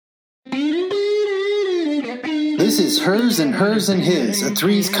This is Hers and Hers and His, a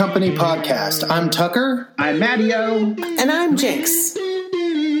Three's Company podcast. I'm Tucker. I'm Mattio. And I'm Jinx.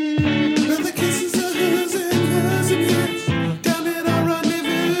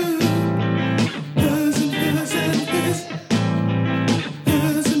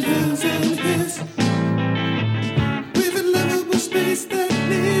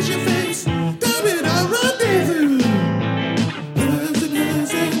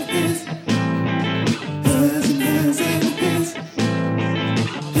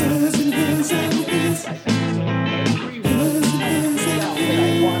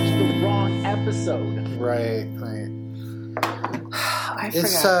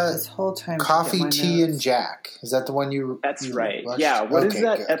 It's this whole time Coffee, Tea, and Jack. Is that the one you? That's you right. watched? Yeah. What is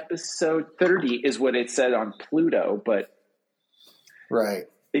that? Good. Episode 30 is what it said on Pluto, but right.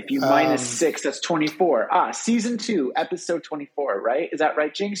 If you minus 6, that's 24. Season 2, episode 24. Right? Is that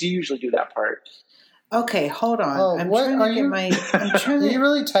right, Jinx? You usually do that part. Okay, hold on. Oh, I'm what trying are to get you? my. I'm trying Are to. you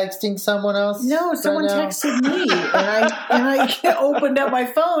really texting someone else? No, someone right now? texted me, and I opened up my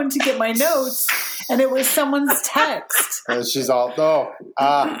phone to get my notes, and it was someone's text. She's all Busted.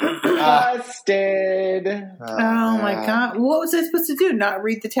 Oh my god! What was I supposed to do? Not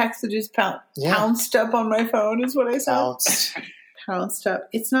read the text that just pounced up on my phone? Is what I said. Pounced up.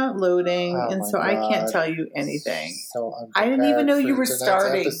 It's not loading, and so I can't tell you anything. So I didn't even know you were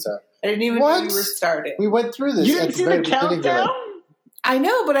starting. I didn't even know you were starting. We went through this. You didn't see the countdown? I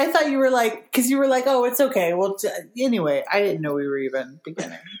know, but I thought you were like, because you were like, oh, it's okay. Well, anyway, I didn't know we were even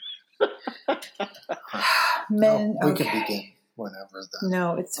beginning. Men, we can begin whenever.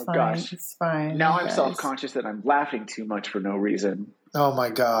 No, it's fine. Gosh. It's fine. Now I'm self-conscious that I'm laughing too much for no reason. Oh my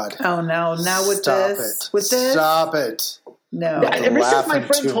god! Oh no! Now with Stop it! No. Ever since my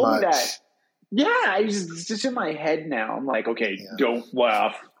friend told much. me that. Yeah, it's just in my head now. I'm like, okay, don't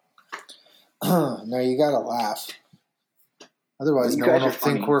laugh. No, you gotta laugh. Otherwise, no one will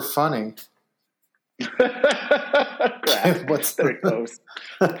think we're funny. What's very close?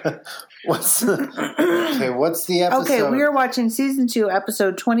 What's the episode? Okay, we are watching season 2,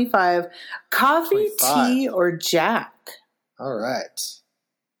 episode 25. Coffee, 25. Tea, or Jack? All right,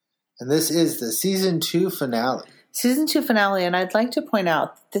 and this is the season 2 finale. Season 2 finale, and I'd like to point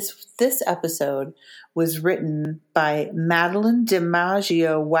out this episode was written by Madeline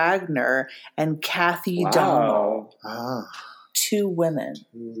DiMaggio Wagner and Kathy Donald. Two women.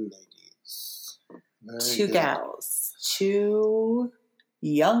 Two ladies. Two gals. Two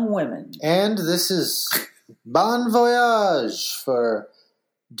young women. And this is Bon Voyage for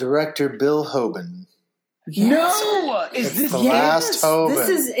director Bill Hoban. Yes. No! Is this the last Hoban? This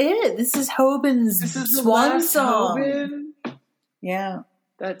is it. This is Hoban's swan song. Hoban? Yeah.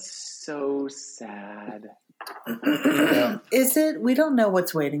 That's so sad. Yeah. Is it? We don't know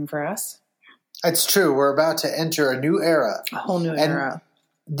what's waiting for us. It's true. We're about to enter a new era. A whole new era.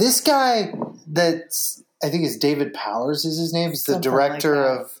 This guy that's, I think is David Powers is his name. He's the director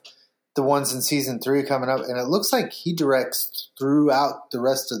of the ones in season 3 coming up. And it looks like he directs throughout the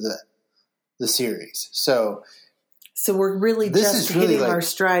rest of the series. So we're really just hitting our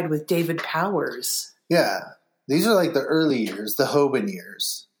stride with David Powers. Yeah. These are like the early years, the Hoban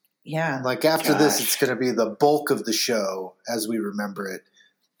years. Yeah. And like after this, it's going to be the bulk of the show as we remember it,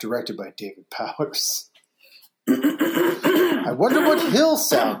 directed by David Powers. I wonder what he'll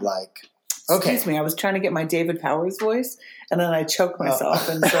sound like. Okay. Excuse me, I was trying to get my David Powers voice, and then I choked myself,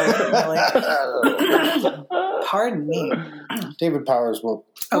 and so pardon me. David Powers will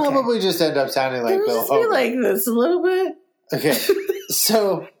probably just end up sounding like Bill Hoban. Be like this a little bit. Okay,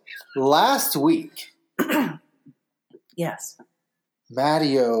 so last week, yes,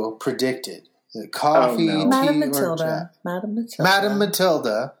 Mattio predicted that Coffee, Tea, Madame or Jack. Madame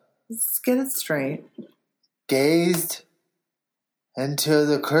Matilda. Let's get it straight. Gazed into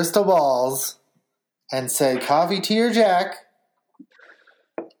the crystal balls and said, Coffee, Tea, or Jack.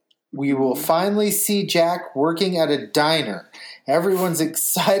 We will finally see Jack working at a diner. Everyone's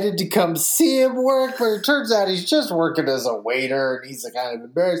excited to come see him work, but it turns out he's just working as a waiter, and he's kind of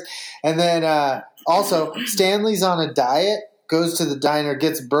embarrassed. And then also, Stanley's on a diet, goes to the diner,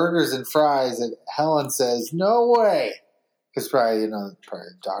 gets burgers and fries, and Helen says, no way. Because probably the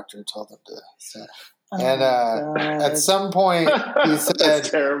doctor told him to say. And at some point, he said, That's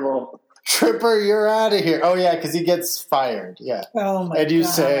terrible. Tripper, you're out of here. Oh, yeah, because he gets fired. Yeah. Oh, my God. And you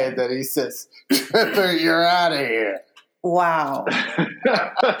say that he says, Tripper, you're out of here. Wow.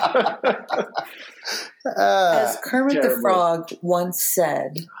 As Kermit the Frog once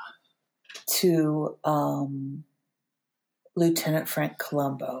said to Lieutenant Frank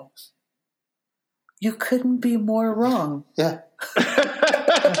Columbo, you couldn't be more wrong. Yeah.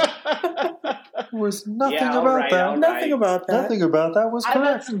 was nothing Yeah, all about right, that. all right. Nothing about that. Nothing about that was I've had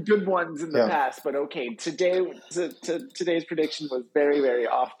correct. some good ones in the past, but okay, today's prediction was very, very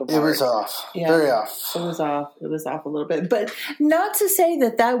off the mark. It was off. Yeah. Very off. It was off. It was off a little bit. But not to say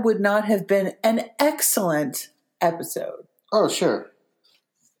that that would not have been an excellent episode. Oh, sure.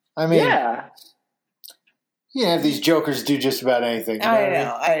 I mean, Yeah. you have these jokers do just about anything. You know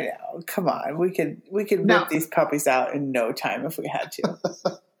what I know. Come on. We could Now- whip these puppies out in no time if we had to.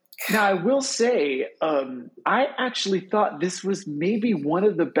 Now, I will say, I actually thought this was maybe one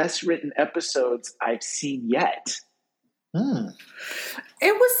of the best written episodes I've seen yet.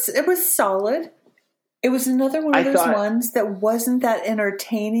 It was solid. It was another one of those ones that wasn't that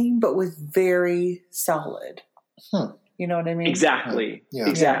entertaining, but was very solid. You know what I mean? Exactly. Yeah.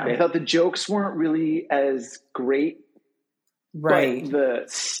 Exactly. Yeah. I thought the jokes weren't really as great, Right. but the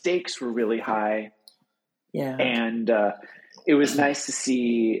stakes were really high. Yeah. And it was nice to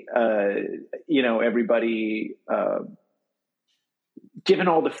see, everybody given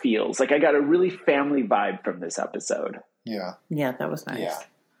all the feels. Like I got a really family vibe from this episode. Yeah. Yeah, that was nice. Yeah.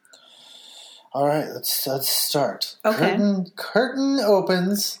 All right, let's start. Okay. Curtain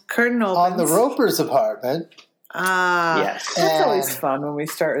opens Curtain opens. on the Roper's apartment. Yes. That's always And fun when we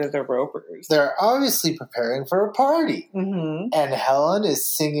start with the Ropers. they're obviously preparing for a party. Mm-hmm. And Helen is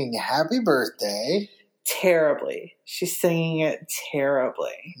singing Happy Birthday. Terribly. She's singing it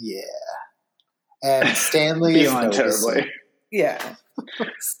terribly. Yeah. And Stanley is Beyond noticing. terribly. Yeah.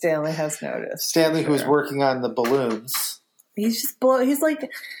 Stanley has noticed. Stanley, for who's sure. working on the balloons. He's just he's like,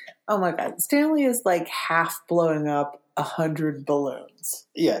 oh my God. Stanley is like half blowing up 100 balloons.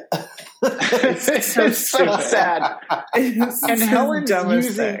 Yeah. It's so so stupid. sad. It's And the Helen's dumbest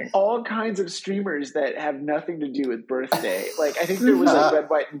using thing. all kinds of streamers that have nothing to do with birthday. Like I think there was like red,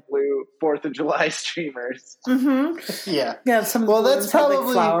 white, and blue 4th of July streamers. Mm-hmm. Yeah. Yeah, some Well, balloons that's have, like,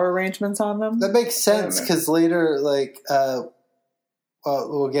 probably- flower arrangements on them. That makes sense because later,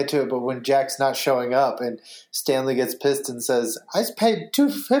 we'll get to it, but when Jack's not showing up and Stanley gets pissed and says, I paid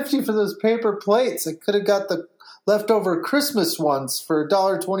 $2.50 for those paper plates. I could have got the leftover Christmas ones for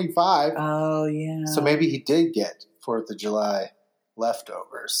 $1.25. Oh, yeah. So maybe he did get 4th of July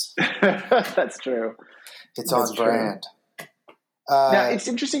leftovers. That's true. It's That's on true. brand. Now it's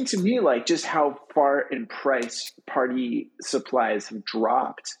interesting to me, like just how far in price party supplies have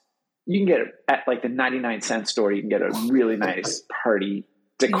dropped. You can get it at like the 99-cent store. You can get a really nice party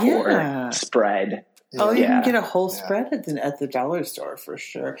decor Yeah. spread. Oh, you Yeah. can get a whole spread at the dollar store for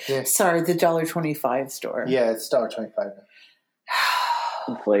sure. Yeah. Sorry, the $1.25 store. Yeah, it's $1.25.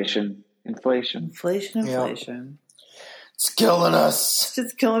 Inflation. Inflation. Yeah. It's killing us. It's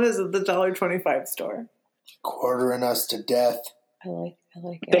just killing us at the $1.25 store. Quartering us to death. I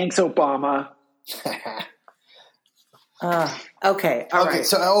like it. Thanks, Obama. Okay. All right.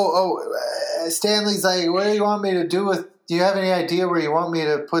 So Stanley's like, what do you want me to do with? Do you have any idea where you want me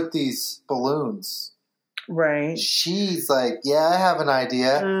to put these balloons? Right. She's like, yeah, I have an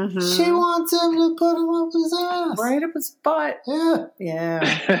idea. Mhm. She wants him to put him up his ass. Right up his butt. Yeah.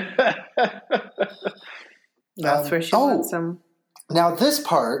 Yeah. That's where she wants him. Now this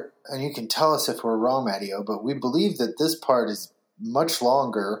part, and you can tell us if we're wrong, Matteo, but we believe that this part is much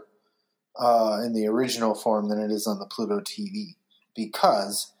longer in the original form than it is on the Pluto TV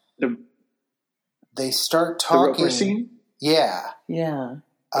because they start The talking. Roper scene? Yeah. Yeah.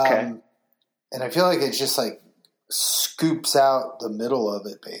 Okay. And I feel like it just like scoops out the middle of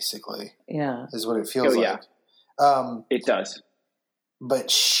it, basically, Yeah. is what it feels Oh, yeah. like. It does. But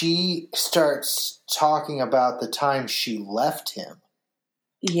she starts talking about the time she left him.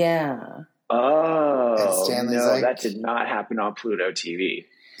 Yeah. And Oh, Stanley's no, like- that did not happen on Pluto TV.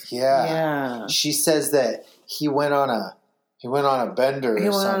 Yeah. Yeah. She says that he went on a bender He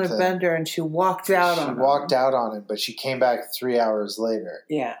or went something. on a bender and she walked out She on him. walked out on him, but she came back 3 hours later.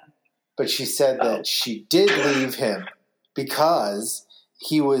 Yeah. But she said that she did leave him because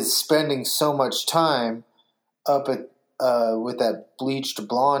he was spending so much time up at with that bleached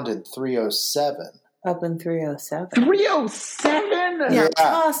blonde in 307. Up in 307. 307? Yeah, Yeah.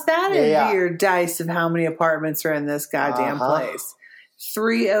 toss that into Yeah. your dice of how many apartments are in this goddamn Uh-huh. place. That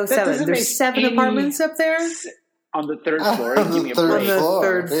 307. doesn't make There's 7 any apartments up there? On the third floor? On Give me a the On break. the floor.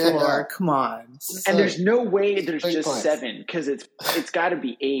 third Yeah. floor. Come on. And there's no way there's Big just place. 7 because it's got to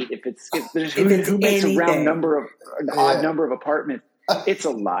be 8. If there's If it's who makes a round anything. number of an Yeah. odd number of apartments? It's a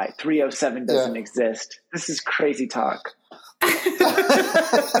lie. 307 doesn't exist. This is crazy talk.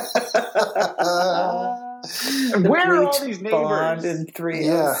 The Where are all bleached these blonde neighbors? in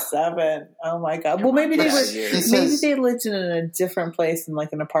 307. Oh my god. Well, maybe Come they on, were. get out of here. He Maybe says- they lived in a different place in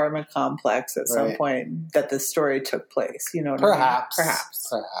like an apartment complex at some Right. point that the story took place. You know what I mean? Perhaps.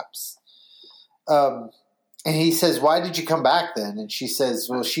 Perhaps. And he says, "Why did you come back then?" And she says,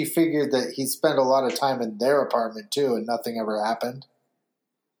 "Well, she figured that he spent a lot of time in their apartment too, and nothing ever happened.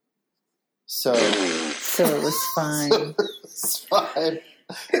 So it was fine. It's fine."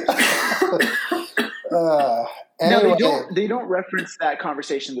 Anyway. No, they don't reference that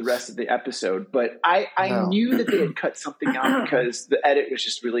conversation the rest of the episode, but I knew that they had cut something out because the edit was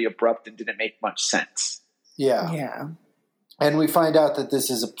just really abrupt and didn't make much sense. Yeah. And we find out that this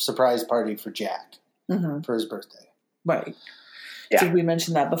is a surprise party for Jack for his birthday. Right. Yeah. Did we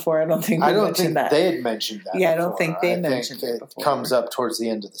mention that before? I don't think they had mentioned that. Yeah, I don't think they mentioned it before. It comes up towards the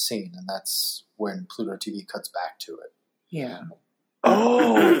end of the scene, and that's when Pluto TV cuts back to it. Yeah.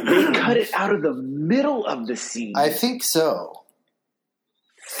 Oh, they cut it out of the middle of the scene. I think so.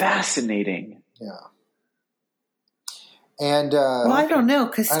 Fascinating. Yeah. And I don't know,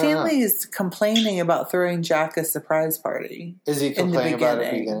 because Stanley is complaining about throwing Jack a surprise party. Is he complaining about it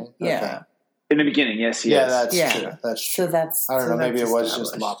in the beginning? Yeah. Okay. In the beginning, yes, he is. That's true. That's true. So that's I don't know. Maybe it was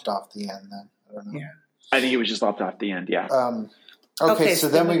just lopped off the end then. I don't know. Yeah. I think it was just lopped off the end. Yeah. Okay, so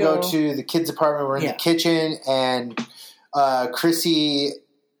then we go to the kids' apartment. We're in the kitchen, and Chrissy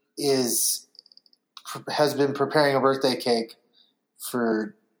has been preparing a birthday cake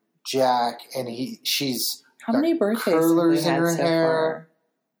for Jack, and she's how many birthdays curlers in her so hair.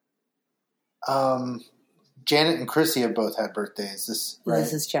 Far? Janet and Chrissy have both had birthdays.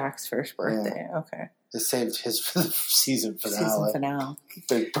 This is Jack's first birthday. Yeah. Okay. They saved his for the season finale.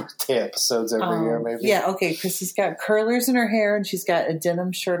 Big birthday episodes every year, maybe. Yeah, okay. Chrissy's got curlers in her hair, and she's got a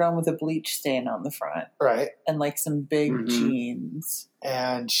denim shirt on with a bleach stain on the front. Right. And like some big jeans.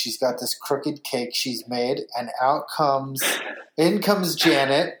 And she's got this crooked cake she's made, and in comes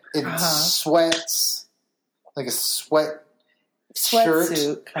Janet in sweats, like a sweatsuit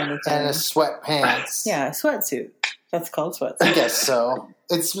shirt kind of thing. And a sweatpants. Yeah, a sweatsuit. That's called sweatsuit. I guess so.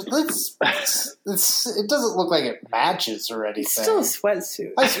 It doesn't look like it matches or anything. It's still a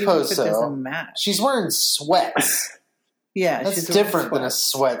sweatsuit. I suppose so. It doesn't match. She's wearing sweats. Yeah, that's different than a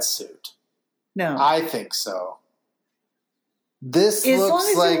sweatsuit. No, I think so. This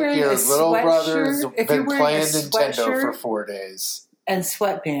looks like your little brother's been playing Nintendo for 4 days. And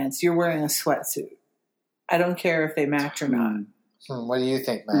sweatpants. You're wearing a sweatsuit. I don't care if they match or not. What do you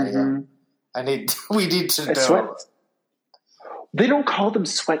think, Mario? We need to know. They don't call them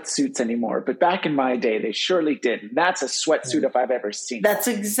sweatsuits anymore, but back in my day, they surely did. And that's a sweatsuit if I've ever seen. That's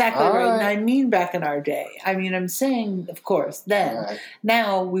exactly right. And I mean, back in our day. I mean, I'm saying, of course, then. Right.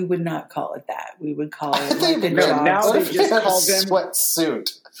 Now, we would not call it that. We would call it like a job. Now they just call them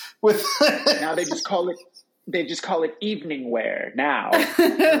sweatsuit. Now they just call it evening wear now.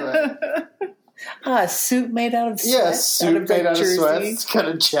 Right. A suit made out of sweat. Yeah, suit made out of sweat. It's got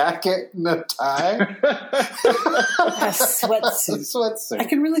a jacket and a tie. A sweatsuit. A sweatsuit. I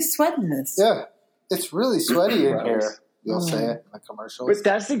can really sweat in this. Yeah. It's really sweaty in here. You'll say it in the commercials. But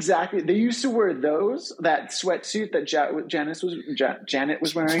that's exactly... They used to wear that sweatsuit that Janet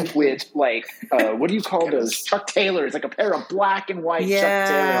was wearing with, like, what do you call those? Chuck Taylors, like a pair of black and white Chuck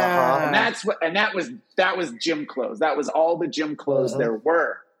Taylors. And that was gym clothes. That was all the gym clothes there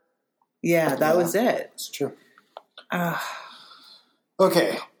were. Yeah, that was it. It's true.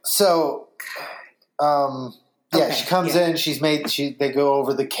 Okay, so, she comes in. They go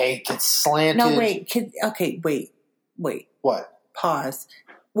over the cake. It's slanted. No, wait. Wait. What? Pause.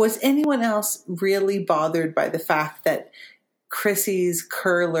 Was anyone else really bothered by the fact that Chrissy's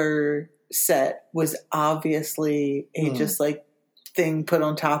curler set was obviously a just like thing put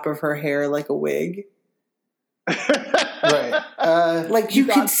on top of her hair like a wig? Right. Like you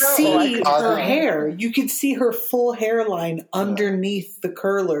could see her hair. You could see her full hairline underneath the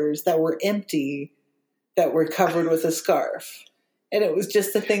curlers that were empty, that were covered with a scarf. And it was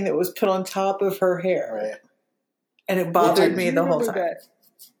just the thing that was put on top of her hair. Right. And it bothered me the whole time.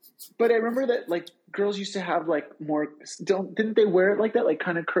 But I remember that like girls used to have like more. Didn't they wear it like that, like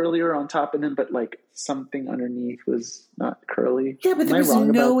kind of curlier on top, and then but like something underneath was not curly? Yeah, but there was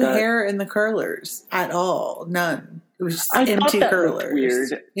no hair in the curlers at all. None. It was just empty curlers.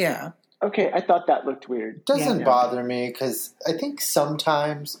 Weird. Yeah. Okay, I thought that looked weird. It doesn't bother me because I think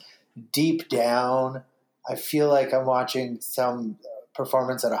sometimes deep down I feel like I'm watching some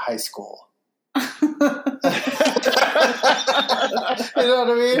performance at a high school. You know what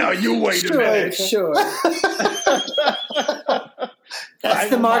I mean? Now you wait a minute. Sure. That's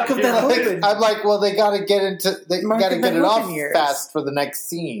the mark of the Hogan. I'm like, well, they got to get it off fast for the next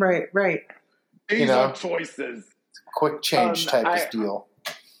scene. Right. These are choices. Quick change type of deal.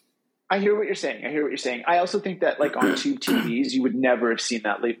 I hear what you're saying. I also think that, like, on tube TVs, you would never have seen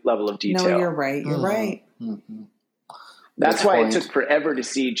that level of detail. No, you're right. You're right. Mm-hmm. That's why it took forever to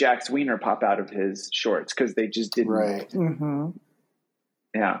see Jack's wiener pop out of his shorts, because they just didn't. Right. Mm-hmm.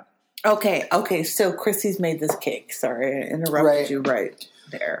 Yeah. Okay. So Chrissy's made this cake. Sorry, I interrupted you right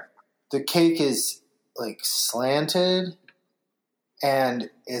there. The cake is like slanted, and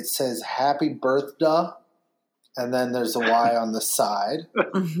it says "Happy Birthday," and then there's a Y on the side.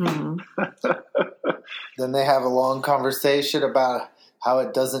 Mm-hmm. Then they have a long conversation about how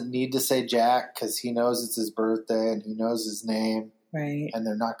it doesn't need to say Jack because he knows it's his birthday and he knows his name. Right. And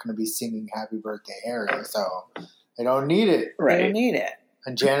they're not going to be singing Happy Birthday, Harry, so they don't need it. Right. They don't need it.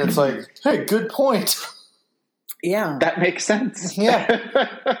 And Janet's like, hey, good point. Yeah. That makes sense. Yeah.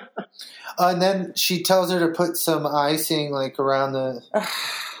 And then she tells her to put some icing like around on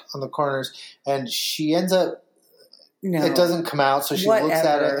the corners, and she ends up, it doesn't come out, so she looks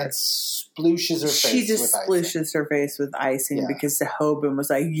at it and splooshes her face with icing. She just splooshes her face with icing because the Hoban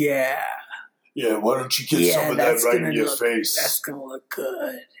was like, yeah, why don't you get some of that right in your face? That's going to look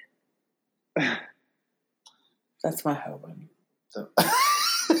good. That's my Hoban. So.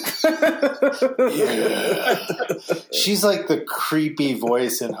 She's like the creepy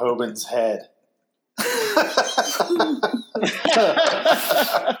voice in Hoban's head.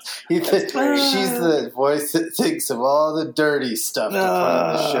 She's the voice that thinks of all the dirty stuff to put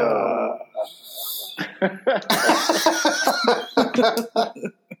on the show.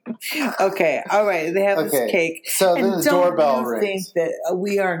 Okay, all right. They have this cake. So then the doorbell rings. Think that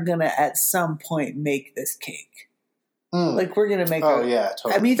we are going to at some point make this cake. Like we're going to make totally.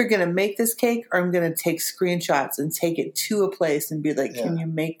 I'm either going to make this cake or I'm going to take screenshots and take it to a place and be like, can you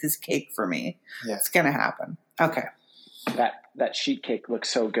make this cake for me? Yeah. It's going to happen. Okay. That sheet cake looks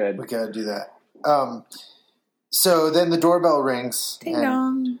so good. We got to do that. So then the doorbell rings. Ding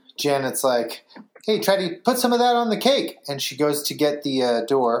dong. Janet's like, hey, try to put some of that on the cake. And she goes to get the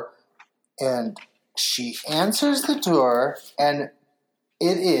door. And she answers the door. And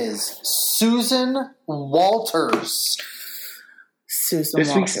it is Susan Walters. Susan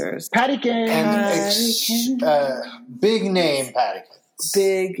Walters. Pattykins. And big name Pattykins.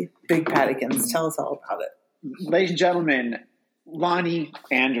 Big Pattykins. Tell us all about it. Ladies and gentlemen, Lonnie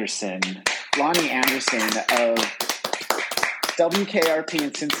Anderson. Lonnie Anderson of WKRP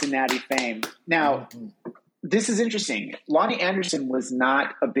and Cincinnati fame. Now, this is interesting. Lonnie Anderson was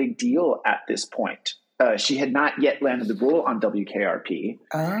not a big deal at this point. She had not yet landed the role on WKRP.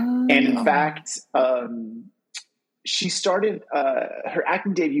 Oh. And in fact, she started her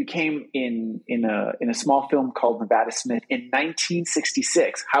acting debut came in a small film called Nevada Smith in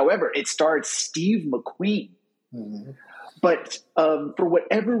 1966. However, it starred Steve McQueen. Mm-hmm. But for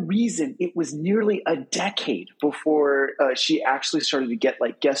whatever reason, it was nearly a decade before she actually started to get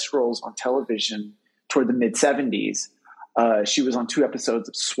like guest roles on television toward the mid 70s. She was on 2 episodes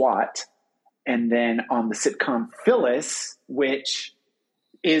of SWAT. And then on the sitcom Phyllis, which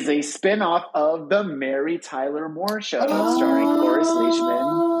is a spinoff of the Mary Tyler Moore Show, starring Cloris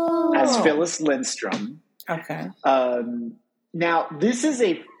Leachman as Phyllis Lindstrom. Okay. Now, this is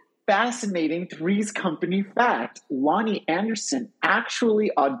a fascinating Three's Company fact. Lonnie Anderson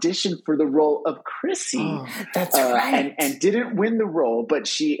actually auditioned for the role of Chrissy. Oh, that's right. And didn't win the role, but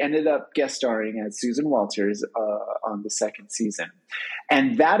she ended up guest starring as Susan Walters on the 2nd season.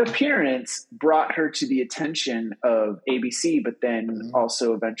 And that appearance brought her to the attention of ABC, but then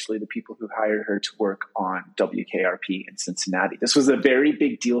also eventually the people who hired her to work on WKRP in Cincinnati. This was a very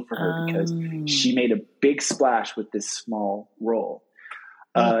big deal for her because she made a big splash with this small role.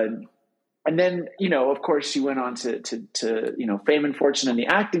 And then, of course, she went on to fame and fortune in the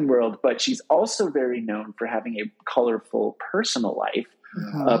acting world, but she's also very known for having a colorful personal life,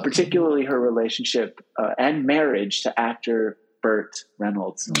 particularly her relationship and marriage to actor Burt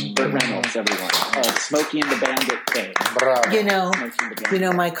Reynolds. Burt Reynolds, everyone. Smokey and the Bandit fame.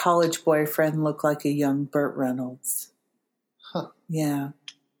 My college boyfriend looked like a young Burt Reynolds. Huh. Yeah.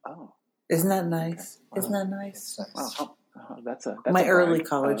 Oh. Isn't that nice? Wow. Isn't that nice? That's my early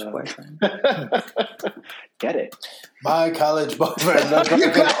college boyfriend. Get it? My college boyfriend looked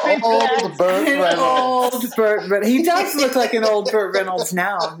like an old Burt Reynolds. Old Burt Reynolds. He does look like an old Burt Reynolds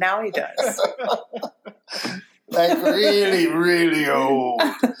now. Now he does. Like really, really old.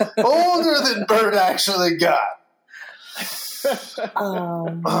 Older than Burt actually got.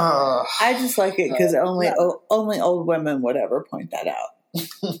 I just like it because only old women would ever point that out.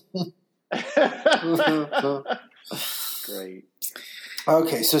 Great.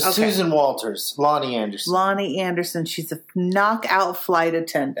 Okay, so Susan Walters, Lonnie Anderson. Lonnie Anderson, she's a knockout flight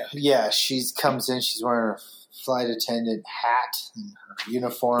attendant. Yeah, she comes in, she's wearing a flight attendant hat and her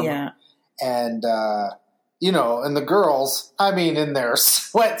uniform. Yeah. And, and the girls, in their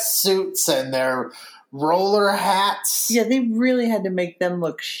sweatsuits and their roller hats. Yeah, they really had to make them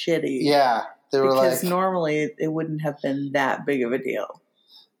look shitty. Yeah, they were because normally it wouldn't have been that big of a deal.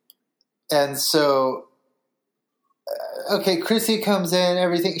 And so, okay, Chrissy comes in,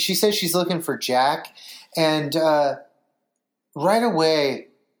 everything. She says she's looking for Jack, and right away,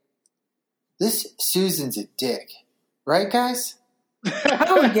 this Susan's a dick, right, guys?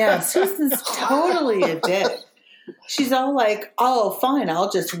 Oh yeah, Susan's totally a dick. She's all like, "Oh, fine,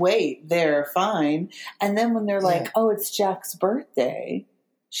 I'll just wait. They're fine." And then when they're like, "Oh, it's Jack's birthday,"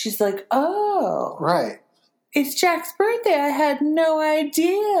 she's like, "Oh, right, it's Jack's birthday. I had no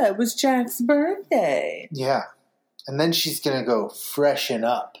idea it was Jack's birthday." Yeah, and then she's gonna go freshening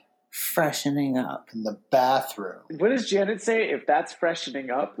up in the bathroom. What does Janet say? If that's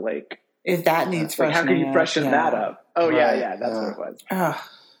freshening up, like if that needs freshening, how can you freshen that up? Oh right. yeah, that's what it was.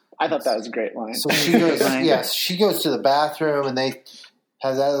 I thought that was a great line. So she goes, yes, she goes to the bathroom and they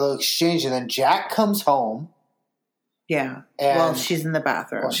have that little exchange, and then Jack comes home. Yeah. While she's in the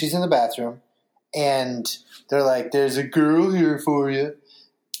bathroom. And they're like, "There's a girl here for you."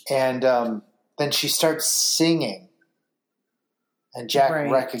 And then she starts singing. And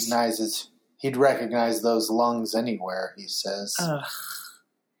Jack recognizes, he'd recognize those lungs anywhere, he says.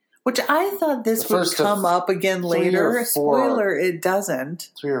 Which I thought this would come up again later. Spoiler, it doesn't.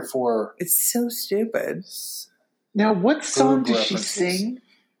 3 or 4. It's so stupid. Now, what song does she sing?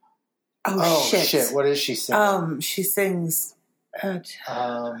 Oh, shit. What is she singing? She sings...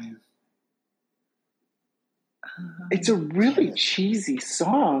 it's a really cheesy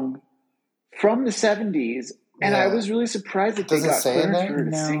song from the 70s, and I was really surprised that they got her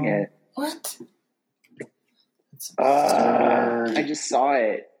to sing it. What? I just saw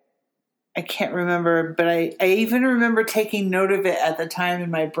it. I can't remember, but I even remember taking note of it at the time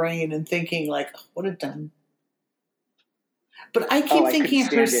in my brain and thinking, like, what a dumb. But I keep thinking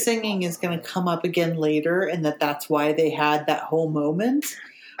her singing is going to come up again later, and that's why they had that whole moment.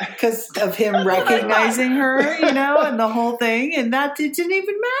 Because of him recognizing her, and the whole thing, and that it didn't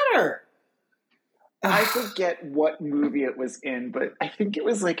even matter. I forget what movie it was in, but I think it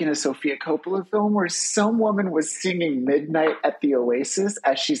was like in a Sofia Coppola film where some woman was singing Midnight at the Oasis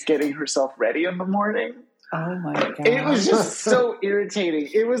as she's getting herself ready in the morning. Oh my God. It was just so irritating.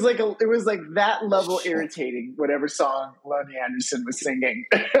 It was like that level irritating, whatever song Lonnie Anderson was singing.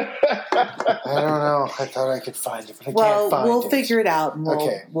 I don't know. I thought I could find it, but I can't find it. We'll figure it out and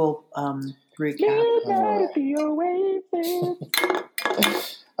we'll recap. Midnight at the Oasis.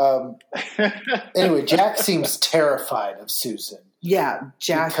 Anyway, Jack seems terrified of Susan. Yeah,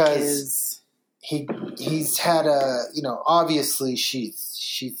 Jack is. He's had a obviously she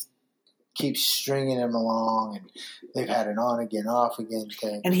keeps stringing him along, and they've had an on again off again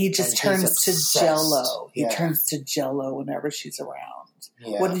thing. And he just turns to Jello. He turns to Jello whenever she's around.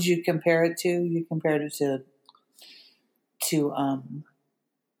 Yeah. What did you compare it to? You compared it to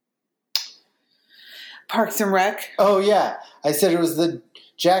Parks and Rec. Oh yeah, I said it was the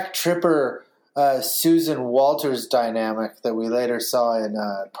Jack Tripper, Susan Walters dynamic that we later saw in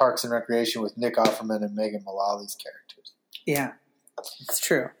Parks and Recreation with Nick Offerman and Megan Mullally's characters. Yeah, it's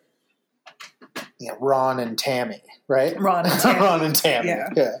true. Yeah, Ron and Tammy, right? Ron and Tammy. Ron and Tammy. Yeah.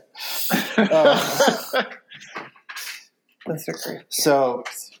 Those are great. So,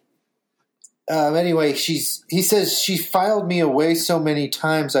 anyway, he says she filed me away so many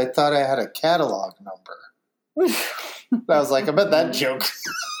times I thought I had a catalog number. I was like, I bet that joke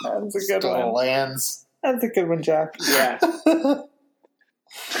That's a good one. lands. That's a good one, Jack. Yeah.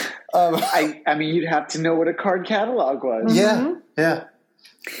 I mean, you'd have to know what a card catalog was. Yeah, yeah.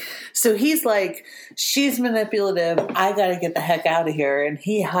 So he's like, she's manipulative. I got to get the heck out of here. And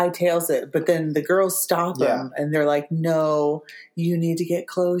he hightails it. But then the girls stop him. And they're like, no, you need to get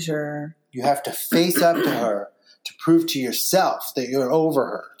closure. You have to face up to her to prove to yourself that you're over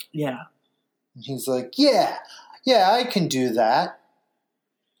her. Yeah. And he's like, yeah, I can do that.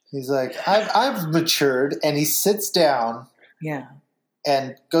 He's like, I've matured. And he sits down. Yeah.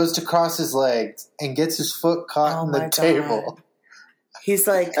 And goes to cross his legs and gets his foot caught in the table. He's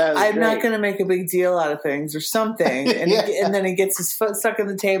like, I'm not going to make a big deal out of things or something. And, and then he gets his foot stuck in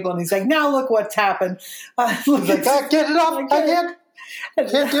the table and he's like, now look what's happened. He's like, get it off. I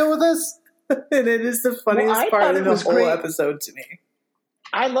can't deal with this. And it is the funniest part of the whole episode to me.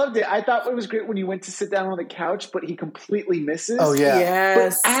 I loved it. I thought it was great when he went to sit down on the couch, but he completely misses. Oh, yeah.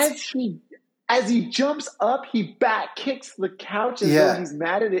 Yes. But as he jumps up, he back kicks the couch as though he's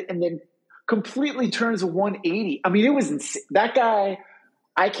mad at it and then completely turns a 180. I mean, it was insane. That guy,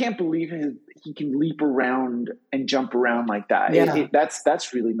 I can't believe he can leap around and jump around like that. Yeah.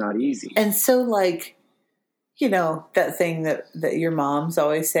 That's really not easy. And so, like, you know, that thing that your moms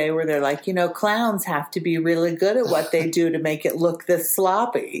always say where they're like, you know, clowns have to be really good at what they do to make it look this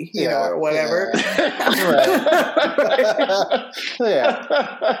sloppy, you know, or whatever.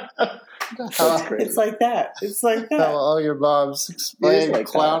 Yeah. That's great. It's like that. It's like that. How all your moms explain like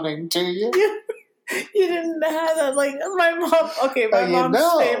clowning to you. You didn't have that. Like my mom. Okay, my mom's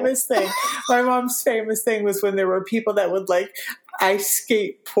famous thing. My mom's famous thing was when there were people that would like ice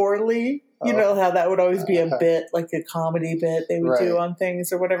skate poorly. You know how that would always be a bit, like a comedy bit they would do on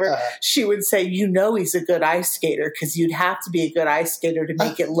things or whatever. She would say, you know he's a good ice skater because you'd have to be a good ice skater to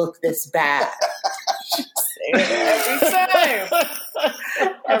make it look this bad. She'd say it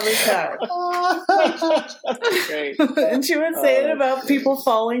every time. That's great. And she would say it about people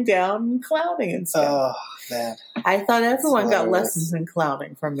falling down and clowning and stuff. Oh, man. I thought everyone got lessons in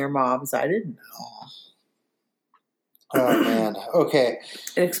clowning from their moms. I didn't know. Oh, man. Okay.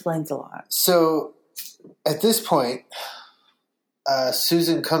 It explains a lot. So, at this point,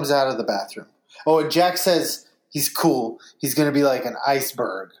 Susan comes out of the bathroom. Oh, and Jack says he's cool. He's going to be like an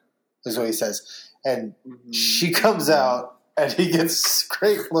iceberg, is what he says. And she comes out, and he gets a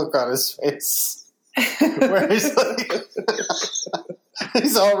great look on his face. Where he's like,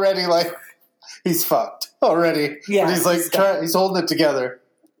 he's already like, he's fucked already. Yeah. But he's like, he's holding it together.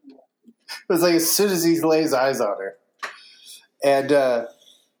 It was like as soon as he lays eyes on her. And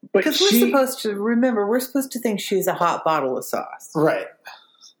because we're supposed to think she's a hot bottle of sauce, right?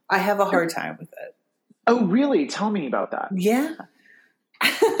 I have a hard time with it. Oh, really? Tell me about that. Yeah.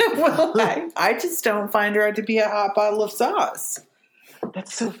 Well, I just don't find her to be a hot bottle of sauce.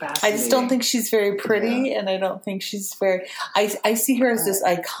 That's so fascinating. I just don't think she's very pretty, and I don't think she's very. I see her as this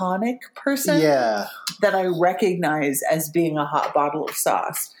iconic person, that I recognize as being a hot bottle of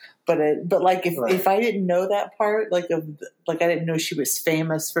sauce. But like if I didn't know that part, like I didn't know she was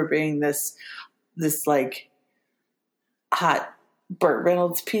famous for being this like hot Burt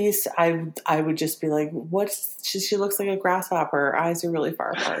Reynolds piece, I would just be like, she looks like a grasshopper. Her eyes are really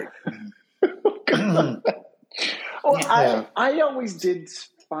far apart. Well, I always did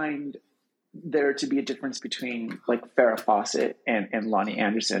find there to be a difference between like Farrah Fawcett and Lonnie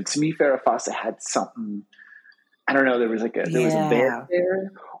Anderson. To me, Farrah Fawcett had something. I don't know. There was a bear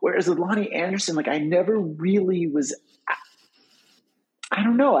there. Whereas with Lonnie Anderson, like I never really was. I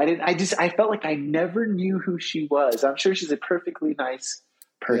don't know. I felt like I never knew who she was. I'm sure she's a perfectly nice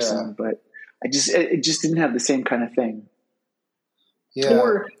person, but it just didn't have the same kind of thing. Yeah,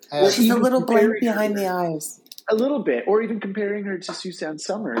 or she's a little blank behind the eyes. A little bit, or even comparing her to Suzanne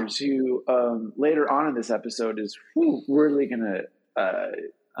Summers, who later on in this episode is really gonna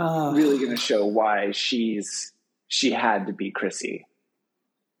show why she had to be Chrissy.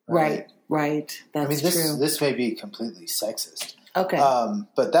 Right. That's true. This may be completely sexist. Okay.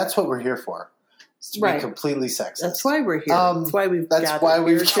 But that's what we're here for. It's to be completely sexist. That's why we're here. That's why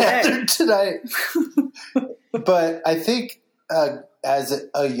we've gathered tonight. But I think as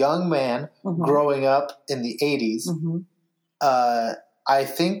a young man growing up in the 80s, I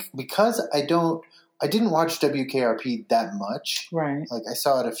think because I didn't watch WKRP that much. Right. Like I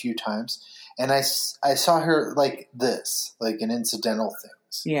saw it a few times. And I saw her like this, like in incidental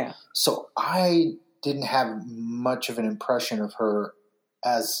things. Yeah. So I didn't have much of an impression of her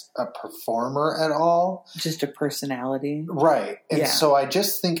as a performer at all. Just a personality. Right. And so I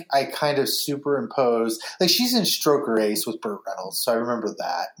just think I kind of superimposed, like she's in Stroker Ace with Burt Reynolds. So I remember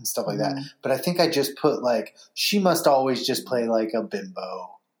that and stuff like that. But I think I just put like, she must always just play like a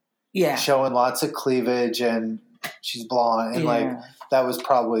bimbo. Yeah. Showing lots of cleavage and she's blonde and like that was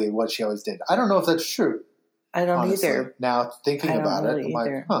probably what she always did. I don't know if that's true. I don't either. Now thinking about it, I'm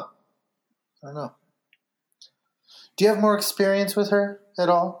like, I don't know. Do you have more experience with her at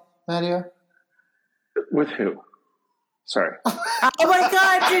all, Matteo? With who? Sorry. Oh my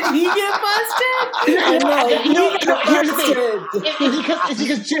God! Did he get busted? No, here's the thing. It's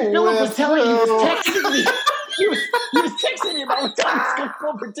because Jim Philip was telling me, he was texting me. He was texting me about what time to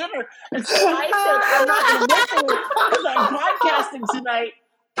go for dinner, and so I said I'm not going to miss it because I'm podcasting tonight.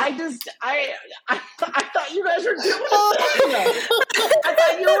 I thought you guys were doing a thing. I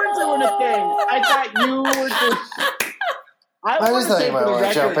thought you were doing a thing. I want to say for the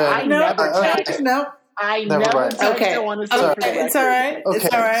record, I never text. No. I never text. Okay. I want to say for the record. It's all right. Okay.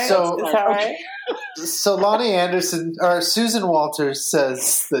 It's all right. It's all right. So Lonnie Anderson, or Susan Walters,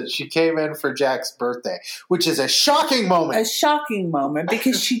 says that she came in for Jack's birthday, which is a shocking moment. A shocking moment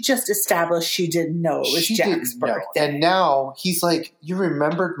because she just established she didn't know it was Jack's birthday. And now he's like, "You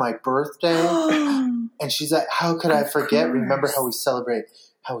remembered my birthday?" And she's like, "How could I forget? Course. Remember how we celebrated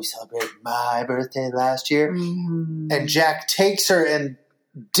my birthday last year?" Mm-hmm. And Jack takes her and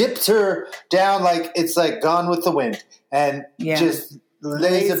dips her down like it's like Gone with the Wind, and just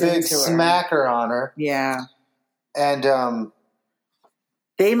lays a big smacker on her. Yeah. And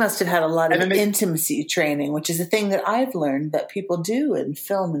they must have had a lot of intimacy training, which is a thing that I've learned that people do in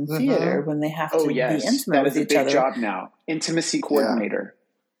film and theater when they have to be intimate with each other. That is a big job now. Intimacy coordinator.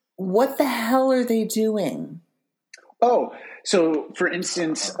 What the hell are they doing? Oh, so for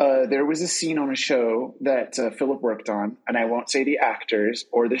instance, there was a scene on a show that Philip worked on, and I won't say the actors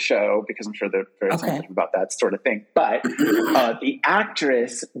or the show because I'm sure they're very sensitive about that sort of thing. But the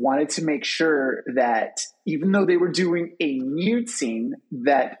actress wanted to make sure that even though they were doing a nude scene,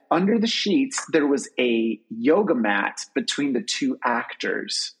 that under the sheets there was a yoga mat between the two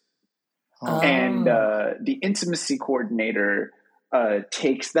actors. And the intimacy coordinator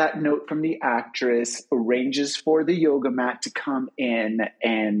takes that note from the actress, arranges for the yoga mat to come in,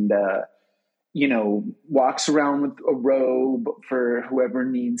 and walks around with a robe for whoever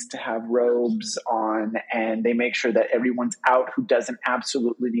needs to have robes on, and they make sure that everyone's out who doesn't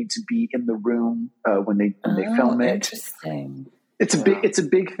absolutely need to be in the room when they film it. Interesting. It's a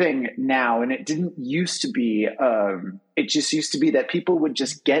big thing now, and it didn't used to be. It just used to be that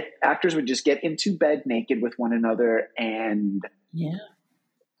actors would just get into bed naked with one another and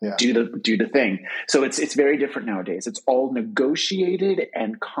do the thing. So it's very different nowadays. It's all negotiated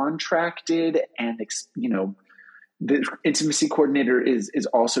and contracted, and the intimacy coordinator is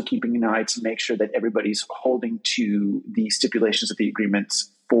also keeping an eye to make sure that everybody's holding to the stipulations of the agreements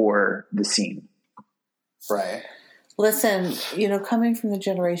for the scene. Right. Listen, coming from the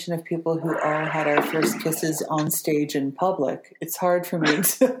generation of people who all had our first kisses on stage in public, it's hard for me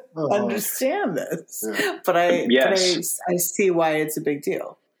to understand this. Yeah. But I see why it's a big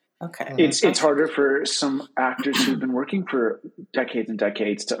deal. Okay. It's harder for some actors who've been working for decades and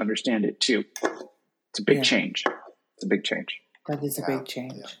decades to understand it too. It's a big change. It's a big change. That is a big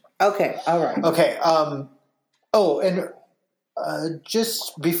change. Yeah. Okay. All right. Okay.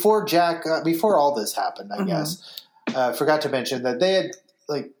 Just before before all this happened, I guess, forgot to mention that they had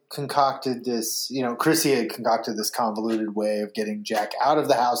concocted this, Chrissy had concocted this convoluted way of getting Jack out of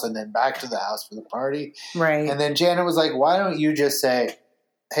the house and then back to the house for the party. Right. And then Janet was like, why don't you just say,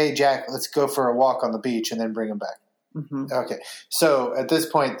 hey, Jack, let's go for a walk on the beach and then bring him back. Mm-hmm. Okay. So at this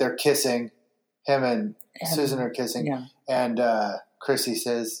point, they're kissing. Him and Susan are kissing. Yeah. And Chrissy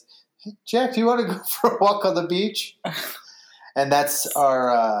says, hey, Jack, do you want to go for a walk on the beach? And that's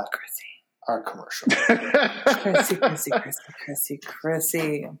our commercial. Chrissy.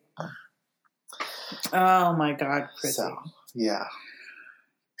 Oh my God, Chrissy. So, yeah.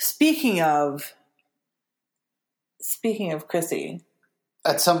 Speaking of Chrissy.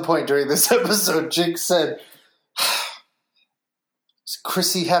 At some point during this episode, Jinx said, does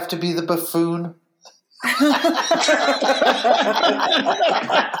Chrissy have to be the buffoon? I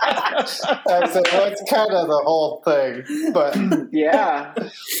said, well, it's kind of the whole thing, but yeah.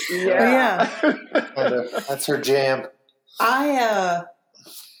 That's her jam. I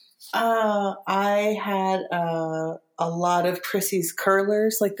had a lot of Chrissy's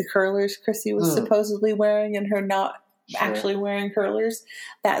curlers, like the curlers Chrissy was supposedly wearing, and her not actually wearing curlers.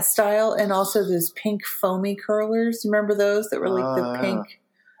 That style, and also those pink foamy curlers. Remember those that were like the pink?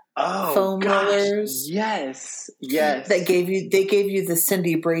 Foam rollers. Yes. They gave you the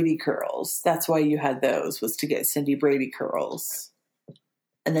Cindy Brady curls. That's why you had those, was to get Cindy Brady curls.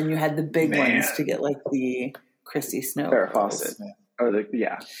 And then you had the big ones to get like the Chrissy Snow Farrah Fawcett. Or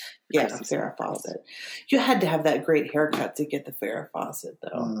Farrah Fawcett. You had to have that great haircut to get the Farrah Fawcett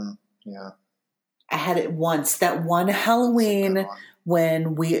though. Yeah. I had it once, that one Halloween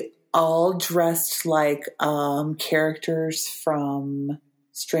when we all dressed like characters from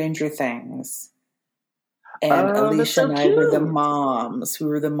Stranger Things. And Alicia and I were the moms. We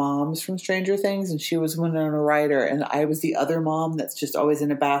were the moms from Stranger Things, and she was Winona Ryder, and I was the other mom that's just always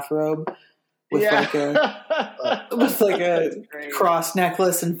in a bathrobe with like a cross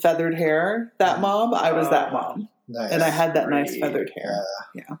necklace and feathered hair. That mom, I was that mom. Nice. And I had that nice feathered hair.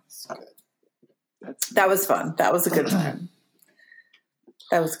 Yeah. That was fun. That was a good time.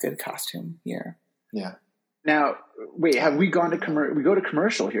 That was a good costume year. Yeah. Now, wait, have we gone to commercial? We go to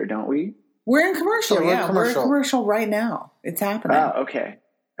commercial here, don't we? We're in commercial. We're in commercial right now. It's happening. Oh, okay.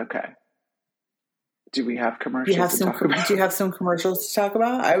 Do we have commercials? Do you have some commercials to talk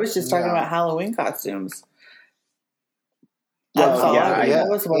about? I was just talking about Halloween costumes. That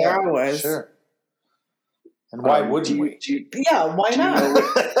was what I was. Sure. And why wouldn't we? Why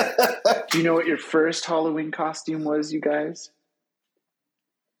not? Do you know what your first Halloween costume was, you guys?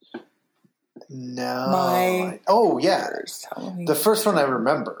 No. The first one I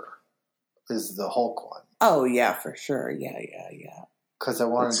remember is the Hulk one. Oh, yeah, for sure. Yeah. because I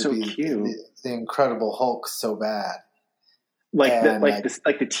wanted to be the Incredible Hulk so bad. Like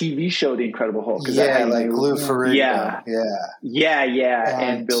the TV show, The Incredible Hulk. Is yeah, like Lou Ferrigno. Yeah.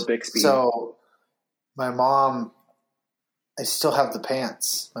 And Bill Bixby. So my mom, I still have the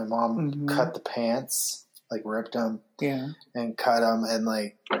pants. My mom cut the pants, like ripped them, and cut them, and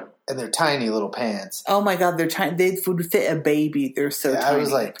they're tiny little pants. Oh my God, they're tiny. They would fit a baby. They're so tiny. I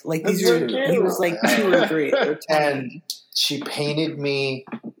was like these are. He was like 2 or 3. They're tiny. And she painted me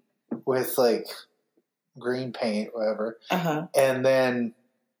with like green paint, whatever. And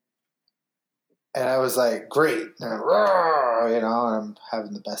I was like, great, and I'm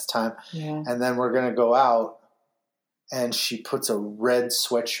having the best time. Yeah. And then we're gonna go out, and she puts a red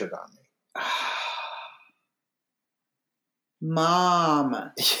sweatshirt on me.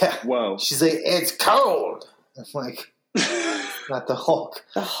 Mom. Yeah. Whoa. She's like, it's cold. I'm like, not the Hulk.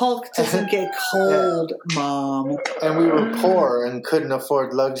 The Hulk doesn't get cold, Mom. And we were poor and couldn't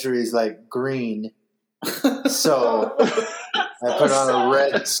afford luxuries like green. So I put on a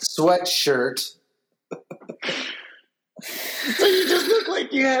red sweatshirt. So you just look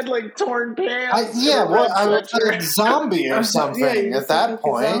like you had like torn pants. I was like a zombie or something at that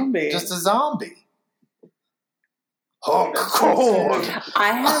point. Just a zombie. Hulk cold.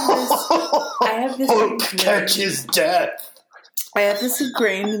 I have this Hulk catches death. I have this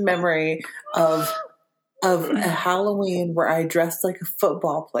ingrained memory of a Halloween where I dressed like a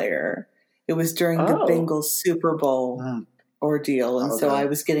football player. It was during the Bengals Super Bowl ordeal, and so I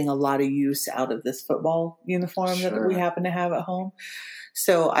was getting a lot of use out of this football uniform that we happen to have at home.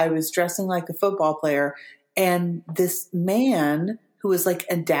 So I was dressing like a football player, and this man who was like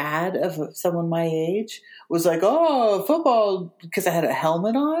a dad of someone my age was like, oh, football, because I had a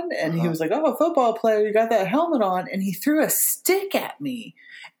helmet on, and he was like, oh, football player, you got that helmet on, and he threw a stick at me.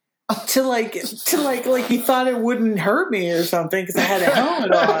 To like he thought it wouldn't hurt me or something because I had a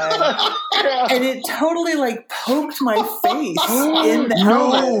helmet on, and it totally like poked my face in the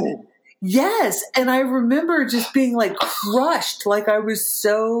helmet. Yes, and I remember just being like crushed, like I was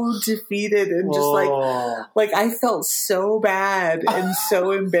so defeated and just like I felt so bad and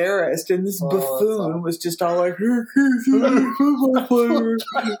so embarrassed, and this buffoon was just all like,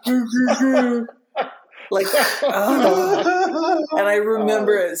 like, and I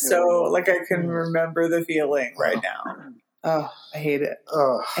remember it so, like, I can remember the feeling right now. Oh, I hate it.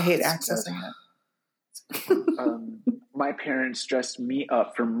 I hate accessing it. My parents dressed me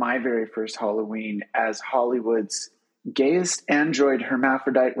up for my very first Halloween as Hollywood's gayest android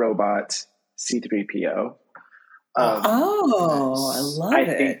hermaphrodite robot, C-3PO. I love it. I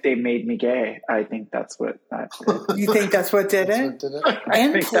think they made me gay. I think that's what that did. You think that's what did it? And I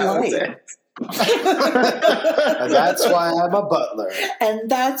think that was it. And that's why I'm a butler. And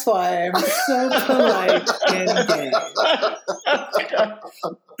that's why I'm so polite and gay.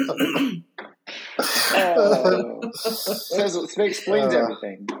 It explains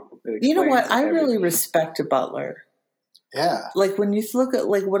everything. You know what? I really respect a butler. Yeah. Like when you look at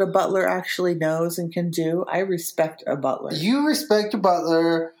like what a butler actually knows and can do, I respect a butler. You respect a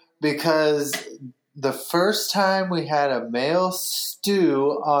butler because the first time we had a male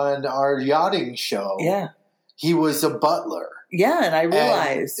stew on our yachting show, he was a butler. Yeah, and I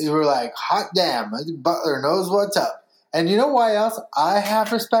realized. And we were like, hot damn, the butler knows what's up. And you know why else I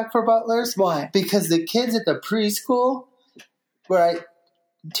have respect for butlers? Why? Because the kids at the preschool where I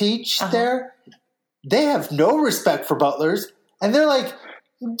teach there, they have no respect for butlers. And they're like,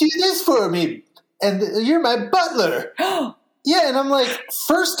 do this for me. And you're my butler. Yeah, and I'm like,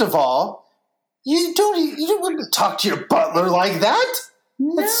 first of all, you wouldn't talk to your butler like that.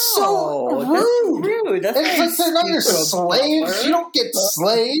 No, it's so rude. That's rude. That's it's like they're not your slaves. Butler. You don't get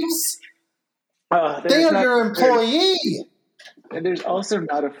slaves. They are your employee. And there's also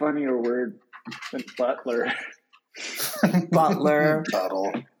not a funnier word than butler. Butler.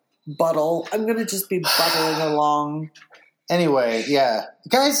 Buttle. I'm going to just be buttling along. Anyway, yeah.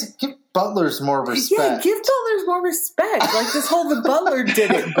 Guys, give butlers more respect. Yeah, give butlers more respect. Like this whole the butler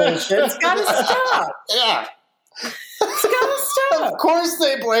did it bullshit. It's got to stop. Yeah. It's got to stop. Of course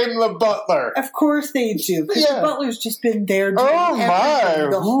they blame the butler. Of course they do. Because the butler's just been there doing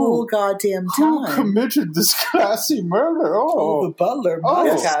everything the whole goddamn time. Who committed this classy murder? Oh, the butler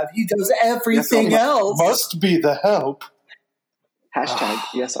must have. He does everything else. Must be the help. Hashtag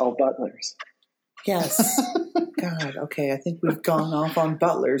yes, all butlers. Yes. God, okay. I think we've gone off on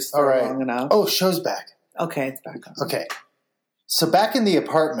butlers for long enough. Oh, show's back. Okay, it's back on. Okay. So back in the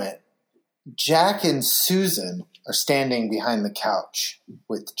apartment, Jack and Susan are standing behind the couch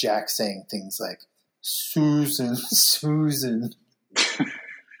with Jack saying things like, Susan, Susan.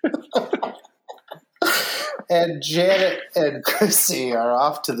 And Janet and Chrissy are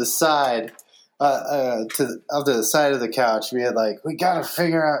off to the side, off to the side of the couch. We got to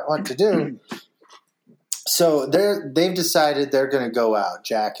figure out what to do. So they've decided they're going to go out.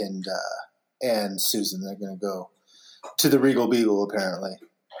 Jack and Susan, they're going to go to the Regal Beagle, apparently.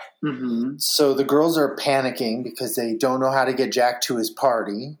 Mm-hmm. So the girls are panicking because they don't know how to get Jack to his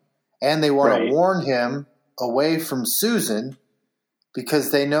party, and they want to warn him away from Susan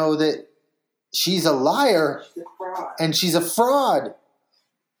because they know that she's a liar and she's a fraud.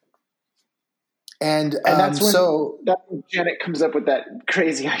 And that's when Janet comes up with that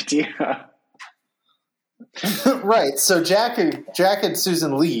crazy idea. Right. So Jack and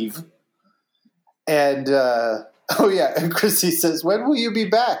Susan leave, and and Chrissy says, "When will you be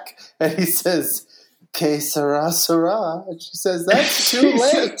back?" And he says, "Que sera, sera." And she says, "That's too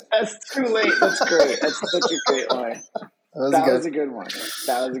late." That's too late. That's great. That's such a great line. That was a good one.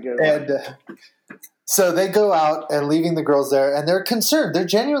 And so they go out and leaving the girls there, and they're concerned. They're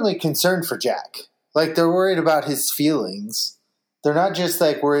genuinely concerned for Jack. Like, they're worried about his feelings. They're not just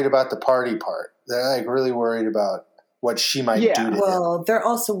worried about the party part. They're really worried about what she might do to him. Well, they're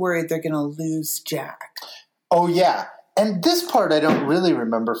also worried they're going to lose Jack. Oh, yeah. And this part I don't really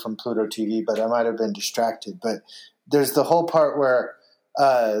remember from Pluto TV, but I might have been distracted. But there's the whole part where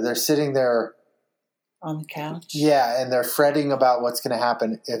they're sitting there on the couch. Yeah, and they're fretting about what's going to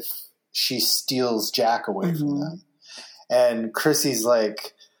happen if she steals Jack away from them. And Chrissy's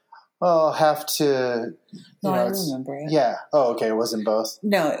like, "Oh, I'll have to." I remember it. Yeah. Oh, okay. It wasn't both.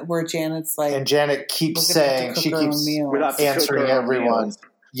 No, where Janet's like, and Janet keeps saying, she keeps answering everyone.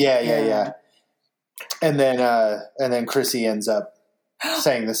 Yeah. And then Chrissy ends up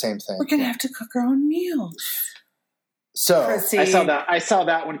saying the same thing. We're gonna have to cook our own meals. So Chrissy, I saw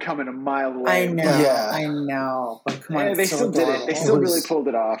that one coming a mile away. I know. Yeah. I know. But come on, they still did it. They still really pulled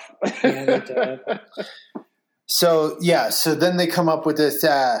it off. Yeah, they did. So then they come up with this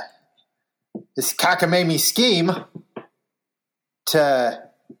cockamamie scheme to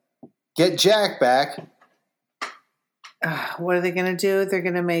get Jack back. What are they going to do? They're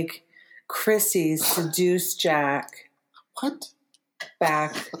going to make Chrissy seduce Jack. What?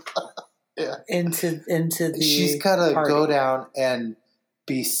 Back into the She's got to go down and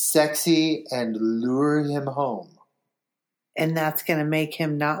be sexy and lure him home. And that's going to make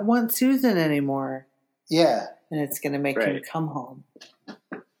him not want Susan anymore. Yeah. And it's going to make him come home.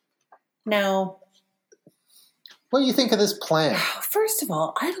 Now, what do you think of this plan? First of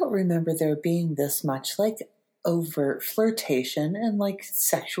all, I don't remember there being this much overt flirtation and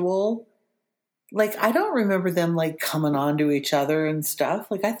sexual. I don't remember them coming on to each other and stuff.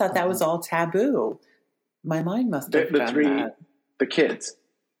 I thought that was all taboo. My mind must have done that. The kids.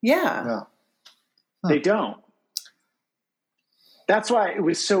 Yeah. No. They don't. That's why it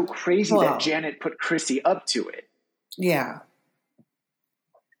was so crazy that Janet put Chrissy up to it. Yeah.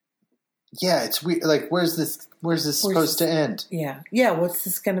 Yeah, it's weird. Where's this supposed to end? Yeah. Yeah, what's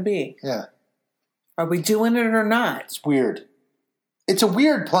this going to be? Yeah. Are we doing it or not? It's weird. It's a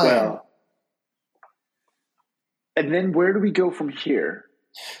weird plan. Well, and then where do we go from here?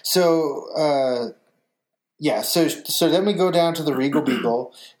 So, so then we go down to the Regal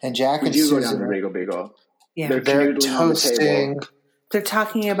Beagle, and Jack and Susan. Go down to the Regal Beagle. Yeah. They're toasting. They're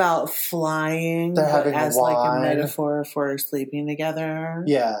talking about flying as a metaphor for sleeping together.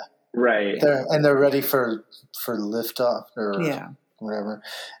 Yeah. Right. They're ready for liftoff or whatever.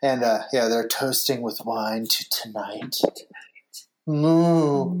 And they're toasting with wine to tonight.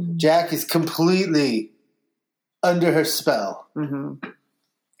 Jack is completely under her spell. Mm-hmm.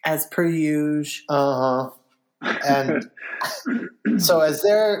 As per usual. Uh-huh. And so as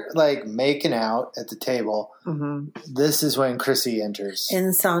they're making out at the table, this is when Chrissy enters.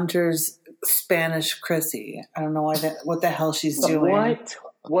 In saunters Spanish Chrissy. I don't know what the hell she's doing. What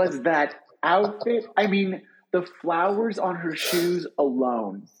was that outfit? I mean, the flowers on her shoes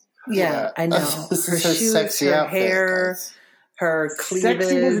alone. Yeah, I know. Her shoes, sexy her outfit, hair, her cleavage.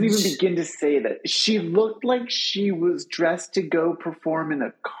 Sexy doesn't even begin to say that. She looked like she was dressed to go perform in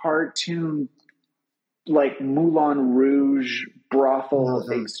a cartoon Moulin Rouge brothel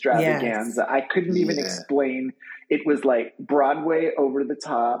extravaganza. Yes. I couldn't even explain. It was Broadway over the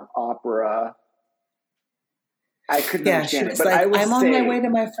top opera. I couldn't understand it. But I'm on my way to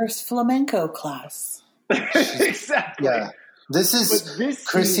my first flamenco class. Exactly. Yeah. This is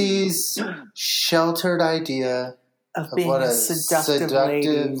Chrissy's sheltered idea of being what a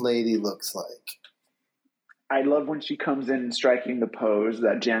seductive lady looks like. I love when she comes in striking the pose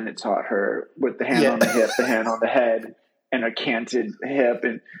that Janet taught her with the hand on the hip, the hand on the head, and a canted hip.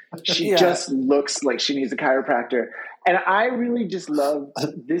 And she just looks like she needs a chiropractor. And I really just love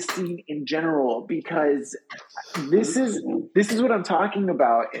this scene in general because this is what I'm talking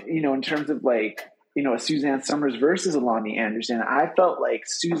about, you know, in terms of like, you know, a Suzanne Summers versus a Lonnie Anderson. I felt like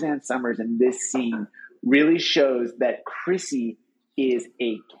Suzanne Summers in this scene really shows that Chrissy is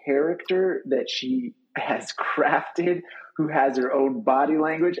a character that she has crafted, who has her own body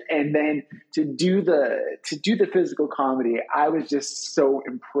language, and then to do the physical comedy, I was just so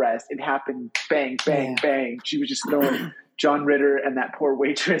impressed. It happened bang, bang, bang. She was just throwing John Ritter and that poor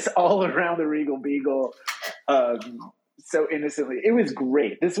waitress all around the Regal Beagle so innocently. It was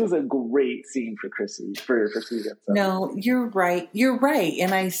great. This was a great scene for Chrissy, for Suzanne. No, you're right. You're right,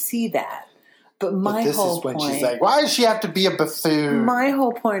 and I see that. But this is when she's like, why does she have to be a buffoon? My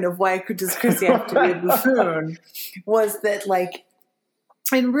whole point of why does Chrissy have to be a buffoon was that, like,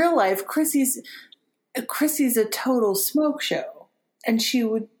 in real life, Chrissy's a total smoke show, and she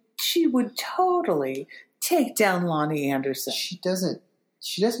would totally take down Lonnie Anderson. She doesn't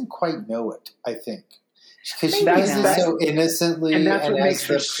quite know it, I think, because she does it so innocently, and that's what makes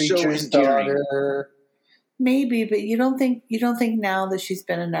her preacher's daughter. Maybe, but you don't think now that she's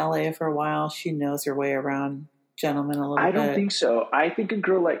been in LA for a while, she knows her way around gentlemen a little bit? I don't think so. I think a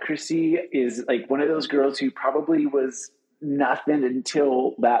girl like Chrissy is like one of those girls who probably was nothing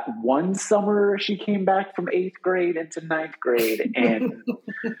until that one summer she came back from 8th grade into 9th grade, and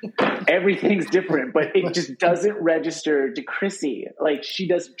everything's different, but it just doesn't register to Chrissy. Like, she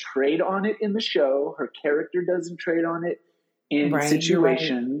doesn't trade on it in the show. Her character doesn't trade on it in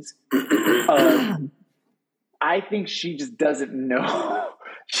situations. Right. I think she just doesn't know.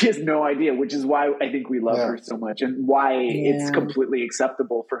 She has no idea, which is why I think we love her so much, and why it's completely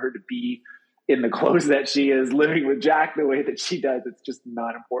acceptable for her to be in the clothes that she is, living with Jack the way that she does. It's just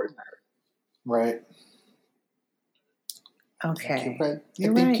not important to her. Right. Okay.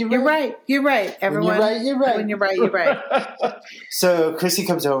 You're right. You're right. Everyone. You're right. When you're right, you're right. So Chrissy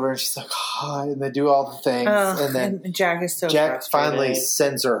comes over and she's like, and they do all the things. And then Jack is so Jack finally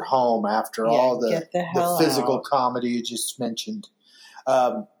sends her home after all the physical comedy you just mentioned.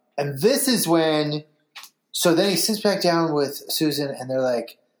 And this is when, so then he sits back down with Susan and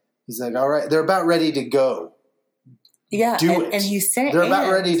he's like, all right, they're about ready to go. Yeah, and he's saying they're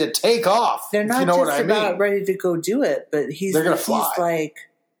about ready to take off. They're not about ready to go do it, but they're gonna fly.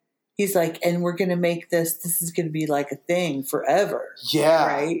 He's like, and we're gonna make this. This is gonna be like a thing forever. Yeah,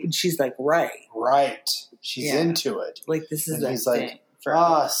 right. And she's like, right. She's into it. Like, this is. And he's like,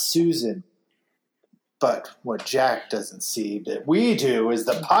 Susan. But what Jack doesn't see that we do is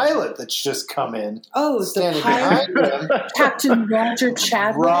the pilot that's just come in. Oh, standing behind him, Captain Roger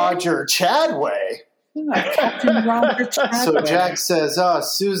Chadway. Captain Roger Chadway. So Jack says,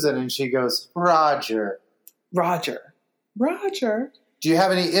 Susan, and she goes, Roger. Do you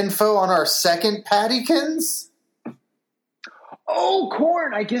have any info on our second Pattykins? Oh,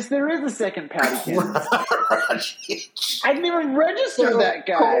 Corn, I guess there is a second Pattykins. I didn't even register that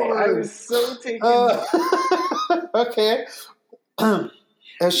guy. Corn. I was so taken. Okay.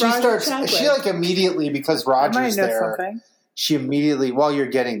 She immediately, because Roger's there, something. She immediately, while you're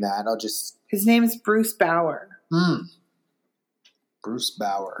getting that, his name is Bruce Bauer. Bruce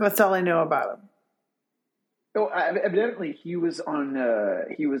Bauer. That's all I know about him. Oh, evidently he was on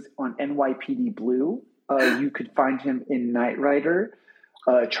NYPD Blue. You could find him in Knight Rider,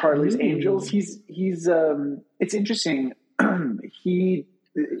 Charlie's Angels. He's it's interesting. The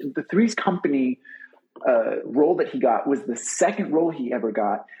Three's Company role that he got was the second role he ever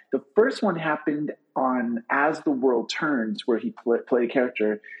got. The first one happened on As the World Turns, where he played a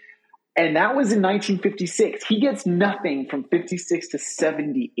character. And that was in 1956. He gets nothing from 56 to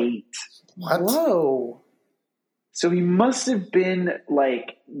 78. What? Whoa. So he must have been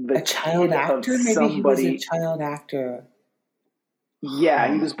like a child actor? Maybe he was a child actor.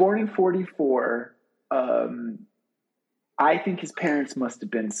 Yeah, he was born in 1944. I think his parents must have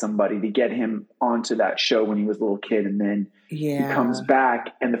been somebody to get him onto that show when he was a little kid. And then he comes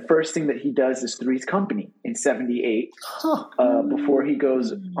back, and the first thing that he does is Three's Company in 1978 before he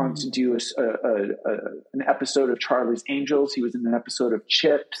goes on to do an episode of Charlie's Angels. He was in an episode of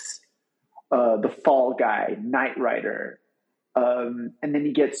Chips, The Fall Guy, Knight Rider. And then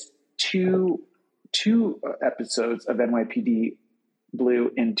he gets two episodes of NYPD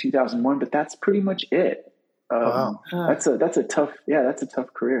Blue in 2001, but that's pretty much it. Wow. That's a tough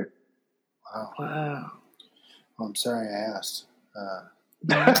career. Wow. Well, I'm sorry I asked.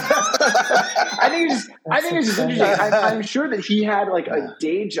 I think it's just interesting. I'm sure that he had like a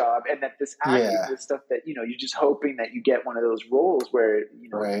day job, and that this acting was stuff that, you're just hoping that you get one of those roles where it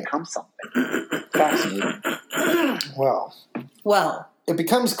becomes something fascinating. Well, it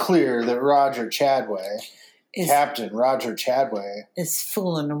becomes clear that Roger Chadway Captain Roger Chadway is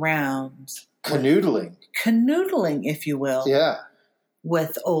fooling around. Canoodling, if you will. Yeah.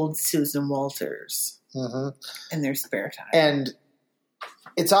 With old Susan Walters in their spare time. And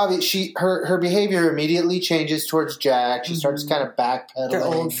it's obvious her behavior immediately changes towards Jack. She starts kind of backpedaling. They're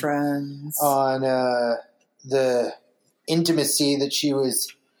old friends. On the intimacy that she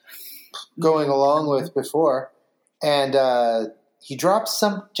was going along with before. And Jack drops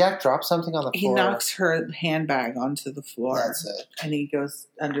something on the floor. He knocks her handbag onto the floor. That's it. And he goes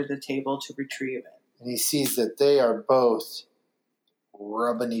under the table to retrieve it. And he sees that they are both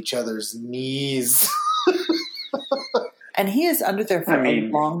rubbing each other's knees. And he is under there for a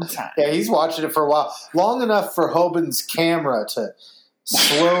long time. Yeah, he's watching it for a while. Long enough for Hoban's camera to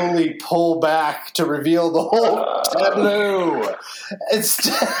slowly pull back to reveal the whole tableau.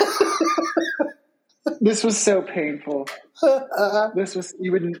 This was so painful.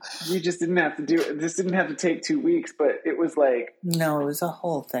 You just didn't have to do it. This didn't have to take 2 weeks, but it was like. No, it was a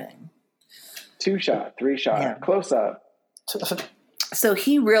whole thing. 2-shot, 3-shot, close up. So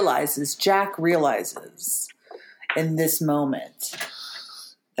Jack realizes in this moment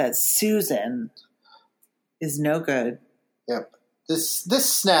that Susan is no good. Yep. This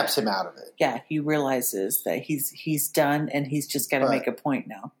snaps him out of it. Yeah, he realizes that he's done and he's just got to make a point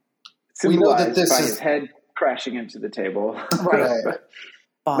now. We know that this is his head crashing into the table. Right.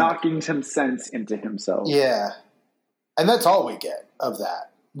 Knocking some sense into himself. Yeah. And that's all we get of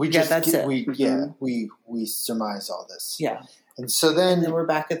that. That's it. We surmise all this. Yeah. And so then we're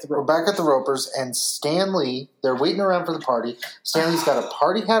back at the Ropers. We're back at the Ropers, and Stanley, they're waiting around for the party. Stanley's got a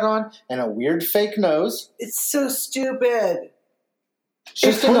party hat on and a weird fake nose. It's so stupid.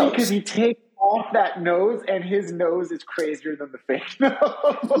 It's funny because he takes off that nose, and his nose is crazier than the fake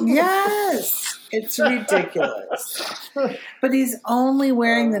nose. Yes. It's ridiculous. But he's only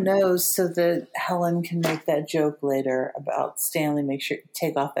wearing the nose so that Helen can make that joke later about Stanley, make sure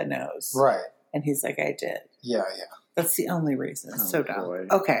take off that nose. Right. And he's like, I did. Yeah. That's the only reason. So dumb. Boy.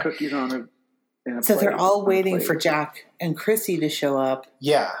 Okay. Cookies on a So they're all waiting for Jack and Chrissy to show up.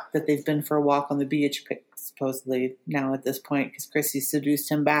 Yeah. That they've been for a walk on the beach, supposedly, now at this point, because Chrissy seduced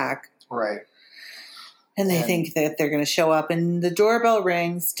him back. Right. And they think that they're going to show up, and the doorbell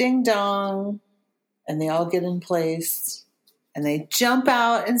rings, ding dong, and they all get in place, and they jump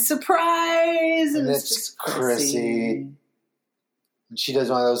out and surprise, and it's just Chrissy. And she does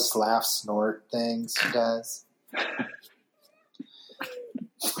one of those laugh snort things she does.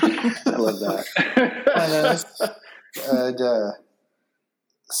 I love that. And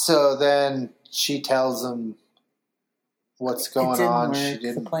so then she tells him what's going on.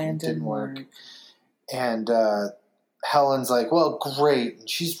 The plan didn't work. And Helen's like, well, great. And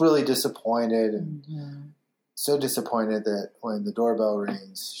she's really disappointed. And so disappointed that when the doorbell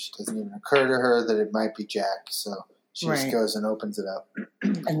rings, it doesn't even occur to her that it might be Jack. So she just goes and opens it up.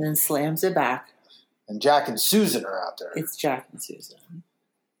 And then slams it back. And Jack and Susan are out there. It's Jack and Susan.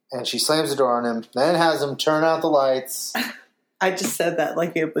 And she slams the door on him, then has him turn out the lights. I just said that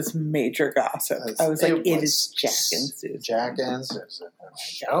like it was major gossip. I was like, it is Jack and Susan. Jack and Susan.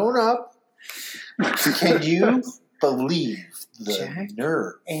 Shown up. Can you believe the Jack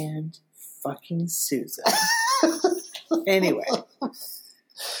nerve? And fucking Susan. Anyway.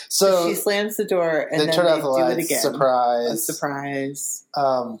 So she slams the door and then turn out the do lights. It again. Surprise. A surprise.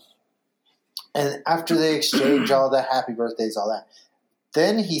 And after they exchange all the happy birthdays, all that,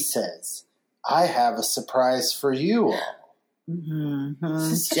 then he says, I have a surprise for you all. Mm-hmm.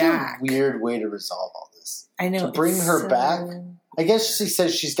 This is such Jack. a weird way to resolve all this. I know. To bring her back. I guess she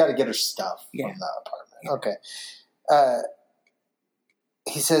says she's got to get her stuff from the apartment. Okay.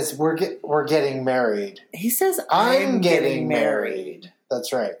 He says, we're getting married. He says, I'm getting married.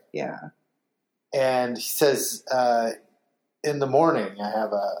 That's right. Yeah. And he says, in the morning, I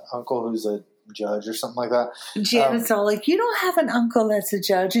have an uncle who's a judge or something like that. Janet's all like, you don't have an uncle that's a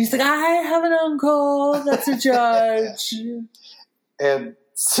judge. He's like, I have an uncle that's a judge. And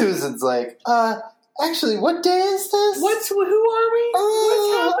Susan's like, actually, what day is this? Who are we?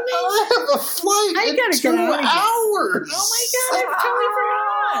 What's happening? I have a flight in 2 hours. Oh my God, I totally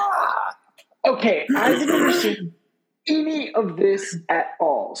forgot. Okay, I didn't understand any of this at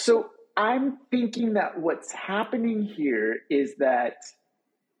all. So I'm thinking that what's happening here is that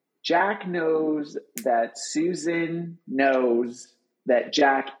Jack knows that Susan knows that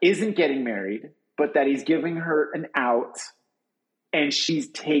Jack isn't getting married, but that he's giving her an out, and she's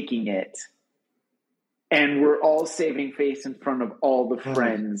taking it. And we're all saving face in front of all the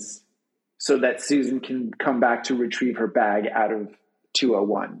friends so that Susan can come back to retrieve her bag out of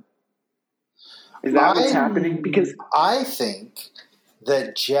 201. Is that what's happening? Because I think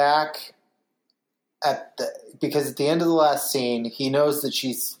that Jack because at the end of the last scene, he knows that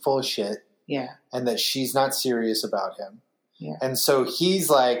she's full of shit. Yeah. And that she's not serious about him. Yeah. And so he's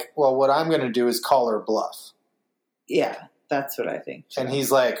like, well, what I'm going to do is call her bluff. Yeah, that's what I think. And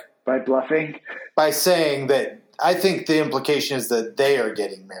he's like... By bluffing? By saying that, I think the implication is that they are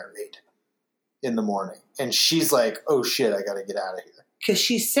getting married in the morning. And she's like, oh shit, I got to get out of here. Because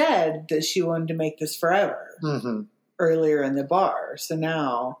she said that she wanted to make this forever earlier in the bar. So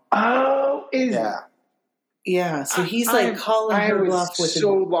now... Oh, Yeah, so he's calling her bluff with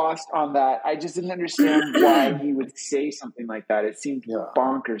so lost on that. I just didn't understand why he would say something like that. It seemed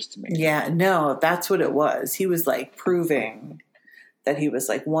bonkers to me. Yeah, no, that's what it was. He was like proving that he was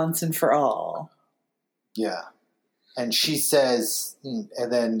like once and for all. Yeah. And she says,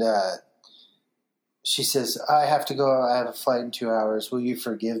 and then she says, I have to go. I have a flight in 2 hours. Will you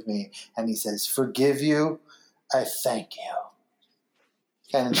forgive me? And he says, forgive you? I thank you.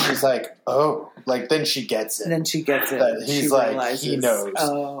 And she's like, oh, like then she gets it. And then she gets it. That he's she like, realizes, he knows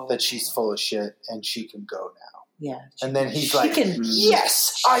that she's full of shit and she can go now. Yeah. And then he's like,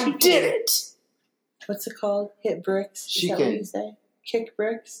 yes, I did it. What's it called? Hit bricks? Is that what you say? Kick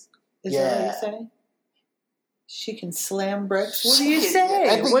bricks? Is that what you say? She can slam bricks. What do you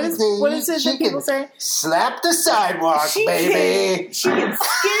say? What is it that people say? Slap the sidewalk, baby. She can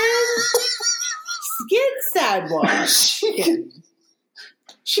skid sidewalk.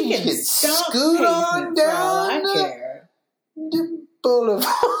 She can scoot on down the boulevard.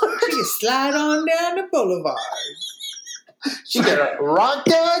 She can slide on down the boulevard. She can rock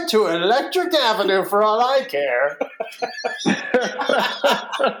down to Electric Avenue for all I care.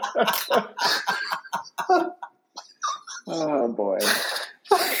 Oh, boy.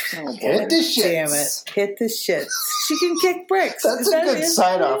 Hit the shits. Damn it. Hit the shits. She can kick bricks. That's a good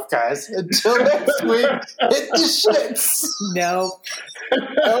sign-off, guys. Until next week, hit the shits. No.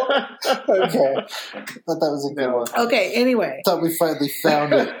 Okay. Thought that was a good one. Okay, anyway. Thought we finally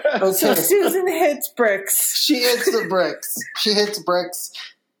found it. Okay. So Susan hits bricks. She hits the bricks. She hits bricks,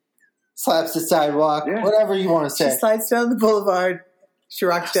 slaps the sidewalk, whatever you want to say. She slides down the boulevard. She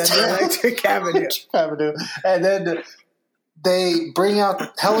rocks down the Electric Avenue. And then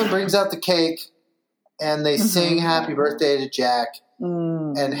Helen brings out the cake, and they sing Happy Birthday to Jack.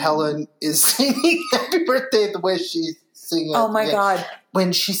 And Helen is singing Happy Birthday the way she's singing. Oh my God.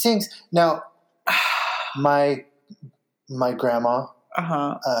 When she sings, now, my grandma,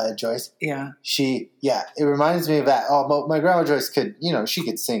 Joyce. Yeah. It reminds me of that. Oh, my grandma Joyce she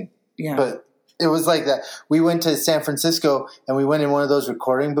could sing. Yeah. But it was like that. We went to San Francisco and we went in one of those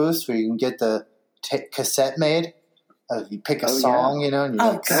recording booths where you can get the cassette made. You pick a song, and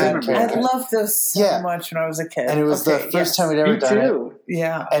you sing. I loved those so much when I was a kid. And it was the first time we'd ever done it.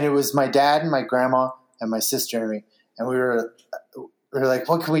 Yeah. And it was my dad and my grandma and my sister and me. And we were like,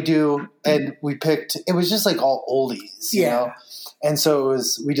 what can we do? And we picked, it was just like all oldies, you know? And so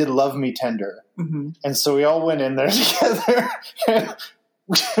we did Love Me Tender. Mm-hmm. And so we all went in there together.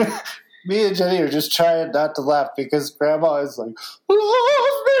 Me and Jenny are just trying not to laugh because grandma is like,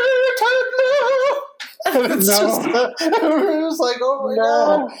 love me tender. And it's just, we're just like, oh my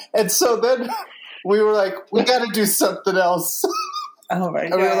God. And so then we were like, we got to do something else. Oh my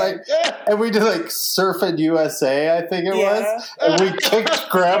God. And we were like, and we did like Surfing USA, I think it was. And we kicked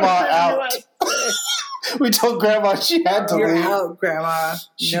grandma out. We told grandma she had to leave. You're out, grandma.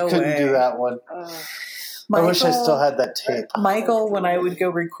 She couldn't do that one. I wish I still had that tape. Michael, when I would go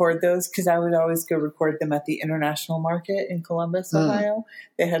record those, because I would always go record them at the International Market in Columbus, Ohio.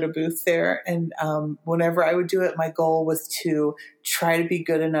 They had a booth there. And whenever I would do it, my goal was to try to be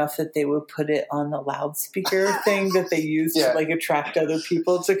good enough that they would put it on the loudspeaker thing that they used to like attract other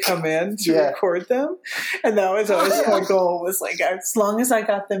people to come in to record them. And that was always my goal, was like, as long as I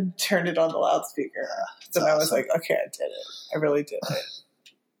got them turned it on the loudspeaker. Then I was like, okay, I did it. I really did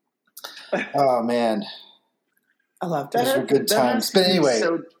it. Oh, man. I loved it. Those were good times. But anyway. It's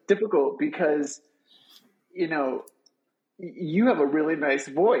so difficult because, you have a really nice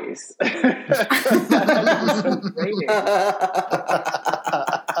voice.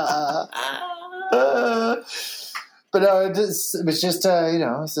 But no, it was just,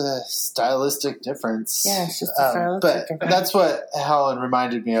 it's a stylistic difference. Yeah, it's just a stylistic difference. That's what Helen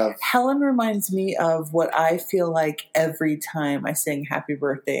reminded me of. Helen reminds me of what I feel like every time I sing Happy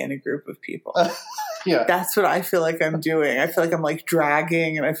Birthday in a group of people. Yeah. That's what I feel like I'm doing. I feel like I'm like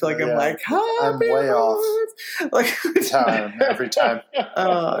dragging, and I feel like I'm like, I'm way off. Like every time.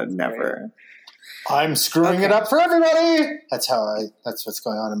 Oh, never. I'm screwing it up for everybody. That's what's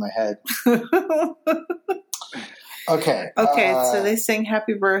going on in my head. Okay. So they sing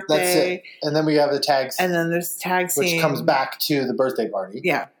Happy Birthday. That's it. And then we have the tags. And then there's the tag scene. Which comes back to the birthday party.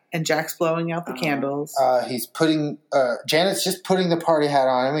 Yeah. and Jack's blowing out the candles. He's putting Janet's just putting the party hat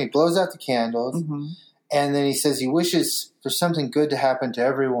on him. He blows out the candles, and then he says he wishes for something good to happen to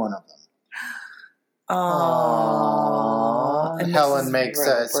every one of them. Aww. And Helen makes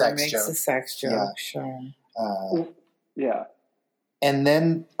a sex joke. Yeah. Sure. Yeah. And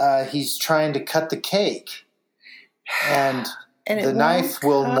then he's trying to cut the cake, and the knife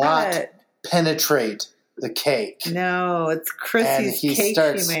will not penetrate the cake. No, it's Chrissy's cake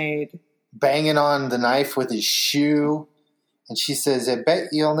she made. Banging on the knife with his shoe, and she says, "I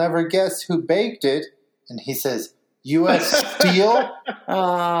bet you'll never guess who baked it." And he says, "U.S. Steel."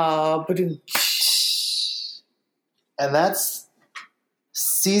 Oh, but and that's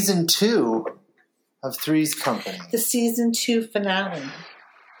season 2 of Three's Company. The season 2 finale.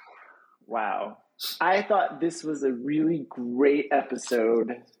 Wow. I thought this was a really great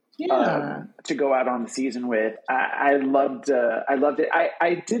episode to go out on the season with. I loved it.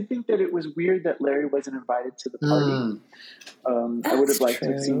 I did think that it was weird that Larry wasn't invited to the party. I would have liked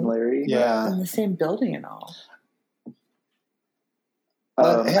to have seen Larry. Yeah. In the same building and all.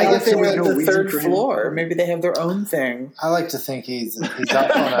 I guess they were at the third floor. Maybe they have their own thing. I like to think he's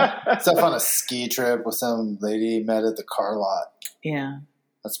up on a ski trip with some lady he met at the car lot. Yeah.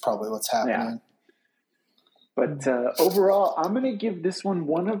 That's probably what's happening. Yeah. But overall, I'm going to give this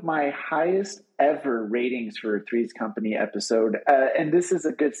one of my highest ever ratings for a Three's Company episode. And this is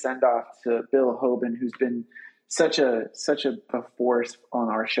a good send-off to Bill Hoban, who's been such a force on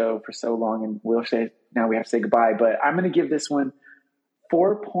our show for so long. And now we have to say goodbye. But I'm going to give this one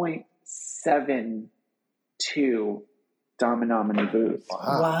 4.72 Dominomini Booth.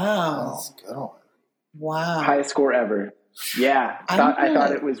 Wow. That's a good one. Wow. Highest score ever. Yeah. I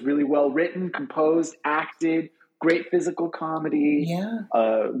thought it was really well written, composed, acted, great physical comedy. Yeah.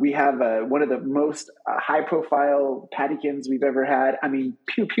 We have one of the most high-profile Pattykins we've ever had. I mean,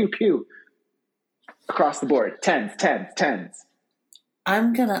 pew, pew, pew. Across the board. Tens.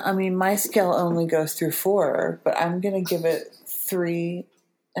 My scale only goes through 4, but I'm going to give it 3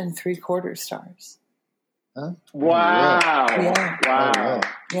 3/4 stars. Huh? Wow. Yeah. Wow.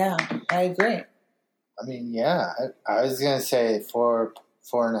 Yeah, I agree. I mean, yeah. I was going to say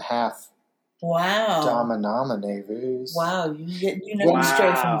 4.5. Wow. Dominomini Booth. Wow. You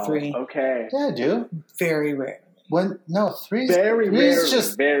stray from 3. Okay. Yeah, I do. Very rarely. 3's very rare.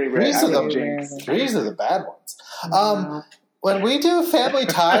 Just very rare. Threes are the bad ones. When we do Family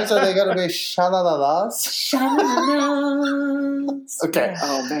Ties, are they going to be shalalalas? Shalalalas. Okay.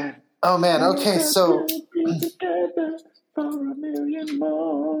 Oh man. Okay, so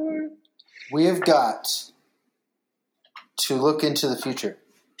we have got to look into the future.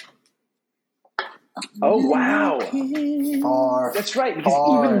 Oh wow! That's right. Because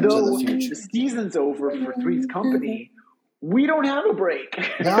even though the season's over for Three's Company, we don't have a break.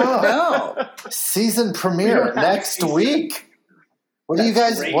 No. Season premiere next week. What are you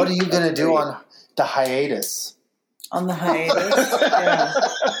going to do on the hiatus? On the hiatus? Yeah.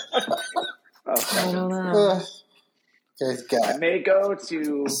 I don't know. I may go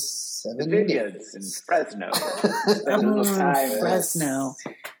to the vineyards in Fresno. Fresno.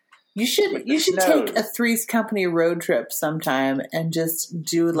 You should take a Three's Company road trip sometime and just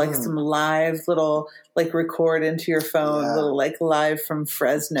do some live little record into your phone little live from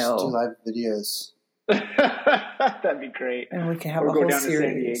Fresno. Just do live videos. That'd be great. And we can have a whole down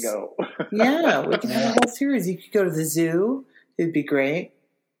series. To San Diego. Yeah, we can have a whole series. You could go to the zoo. It'd be great.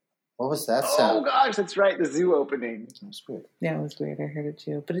 What was that sound? Oh gosh, that's right. The zoo opening. That was weird. Yeah, it was weird. I heard it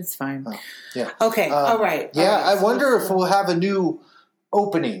too, but it's fine. Oh, yeah. Okay. All right. Yeah, all right. I wonder if we'll have a new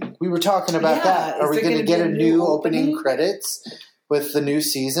opening. We were talking about that. Are we going to get a new opening credits with the new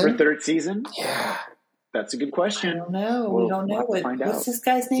season? For third season? Yeah. That's a good question. I don't know. We don't know. What's this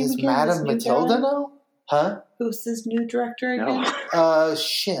guy's name Does again? Madame Matilda know? Huh? Who's this new director again? No.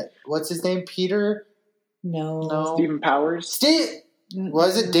 Shit. What's his name? Peter? No. Stephen Powers?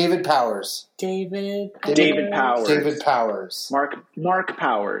 Was it David Powers? David Powers. David Powers. Mark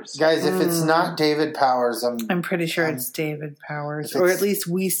Powers. Guys, if it's not David Powers, I'm pretty sure it's David Powers. Or at least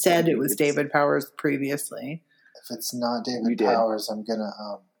we said it was David Powers previously. If it's not David Powers, I'm going to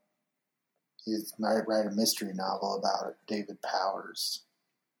write a mystery novel about it. David Powers.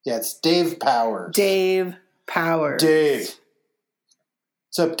 Yeah, it's Dave Powers. Dave Powers. Dave.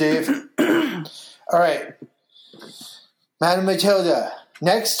 What's up, Dave? All right. Madame Matilda,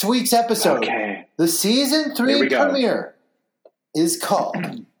 next week's episode, the season 3 premiere, is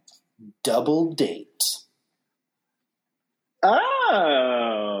called Double Date.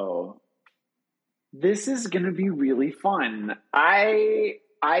 Oh. This is going to be really fun. I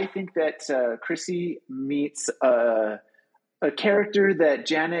think that Chrissy meets a a character that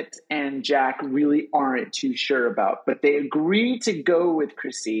Janet and Jack really aren't too sure about, but they agree to go with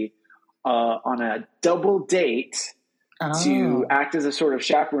Chrissy on a double date to act as a sort of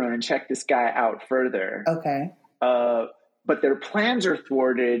chaperone and check this guy out further. Okay. But their plans are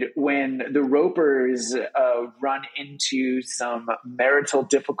thwarted when the Ropers run into some marital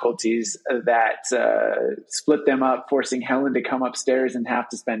difficulties that split them up, forcing Helen to come upstairs and have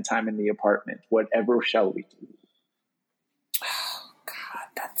to spend time in the apartment. Whatever shall we do? Oh, God,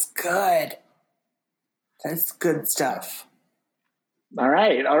 that's good. That's good stuff. All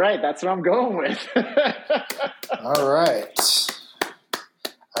right. That's what I'm going with. All right.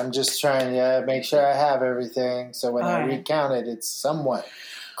 I'm just trying to make sure I have everything, so when I recount it, it's somewhat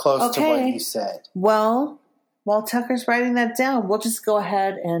close to what you said. Well, while Tucker's writing that down, we'll just go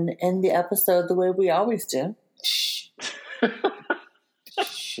ahead and end the episode the way we always do. Shh. Hit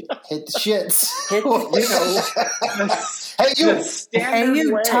the shits. Hey,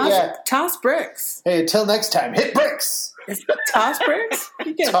 you. Toss bricks. Hey, until next time, hit bricks. Toss bricks?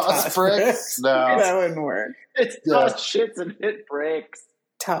 You can't toss bricks? No. That wouldn't work. It's toss shits and hit bricks.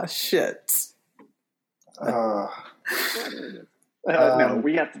 Toss shits. No,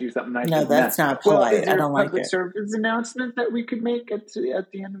 we have to do something nice. No, that's not polite. I don't like it. Public service announcement that we could make at the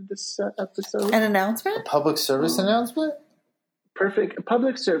end of this episode? An announcement? A public service announcement? Perfect. A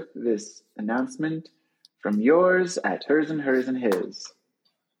public service announcement from yours at Hers and His.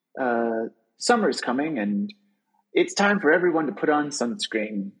 Summer's coming, and it's time for everyone to put on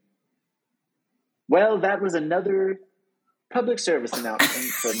sunscreen. Well, that was another public service announcement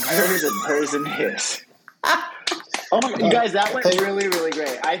from Hers and His. Oh my God, you guys, that went really, really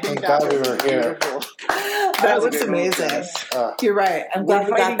great. I think that was beautiful. That was amazing. You're right. I'm glad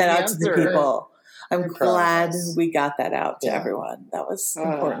we got that out to the people. I'm glad we got that out to everyone. That was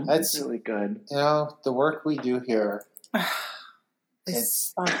important. That's really good. You know, the work we do here.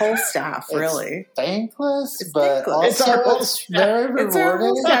 It's our whole staff, really. It's thankless, but also it's very rewarding. It's our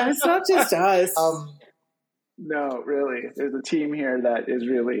whole staff. It's not just us. No, really. There's a team here that is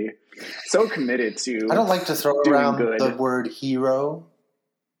really so committed to. I don't like to throw around the word hero.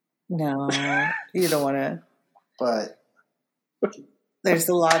 No, you don't want to. But there's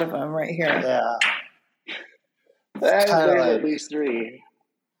a lot of them right here. Yeah. There's at least 3.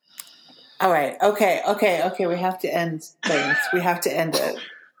 All right. Okay. We have to end things. We have to end it.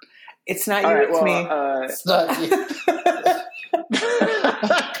 It's not you, it's me. It's not you.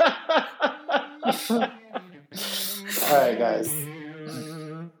 All right, guys.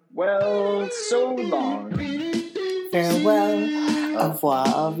 Well, so long. Farewell. Au revoir.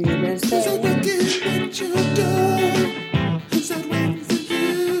 Auf Wiedersehen. Who's that waiting for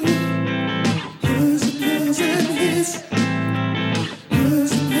you? Hers and his.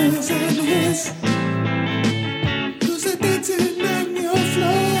 Hers and his. Who's that dancing on your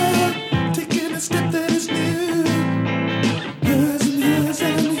floor? Taking a step that is new. Hers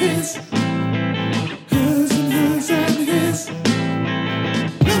and his. Hers and his.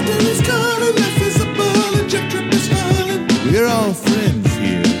 Laughter is calling, life is a ball, and Jack Trip is falling. We're all friends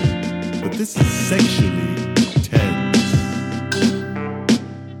here, but this is sexually tense.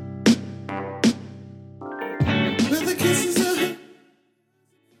 Where the kisses are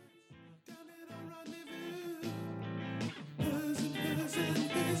down at our rendezvous. Hers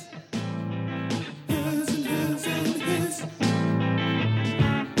and his. Hers and his.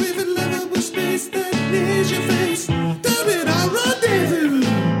 We've in lovable space that needs your face.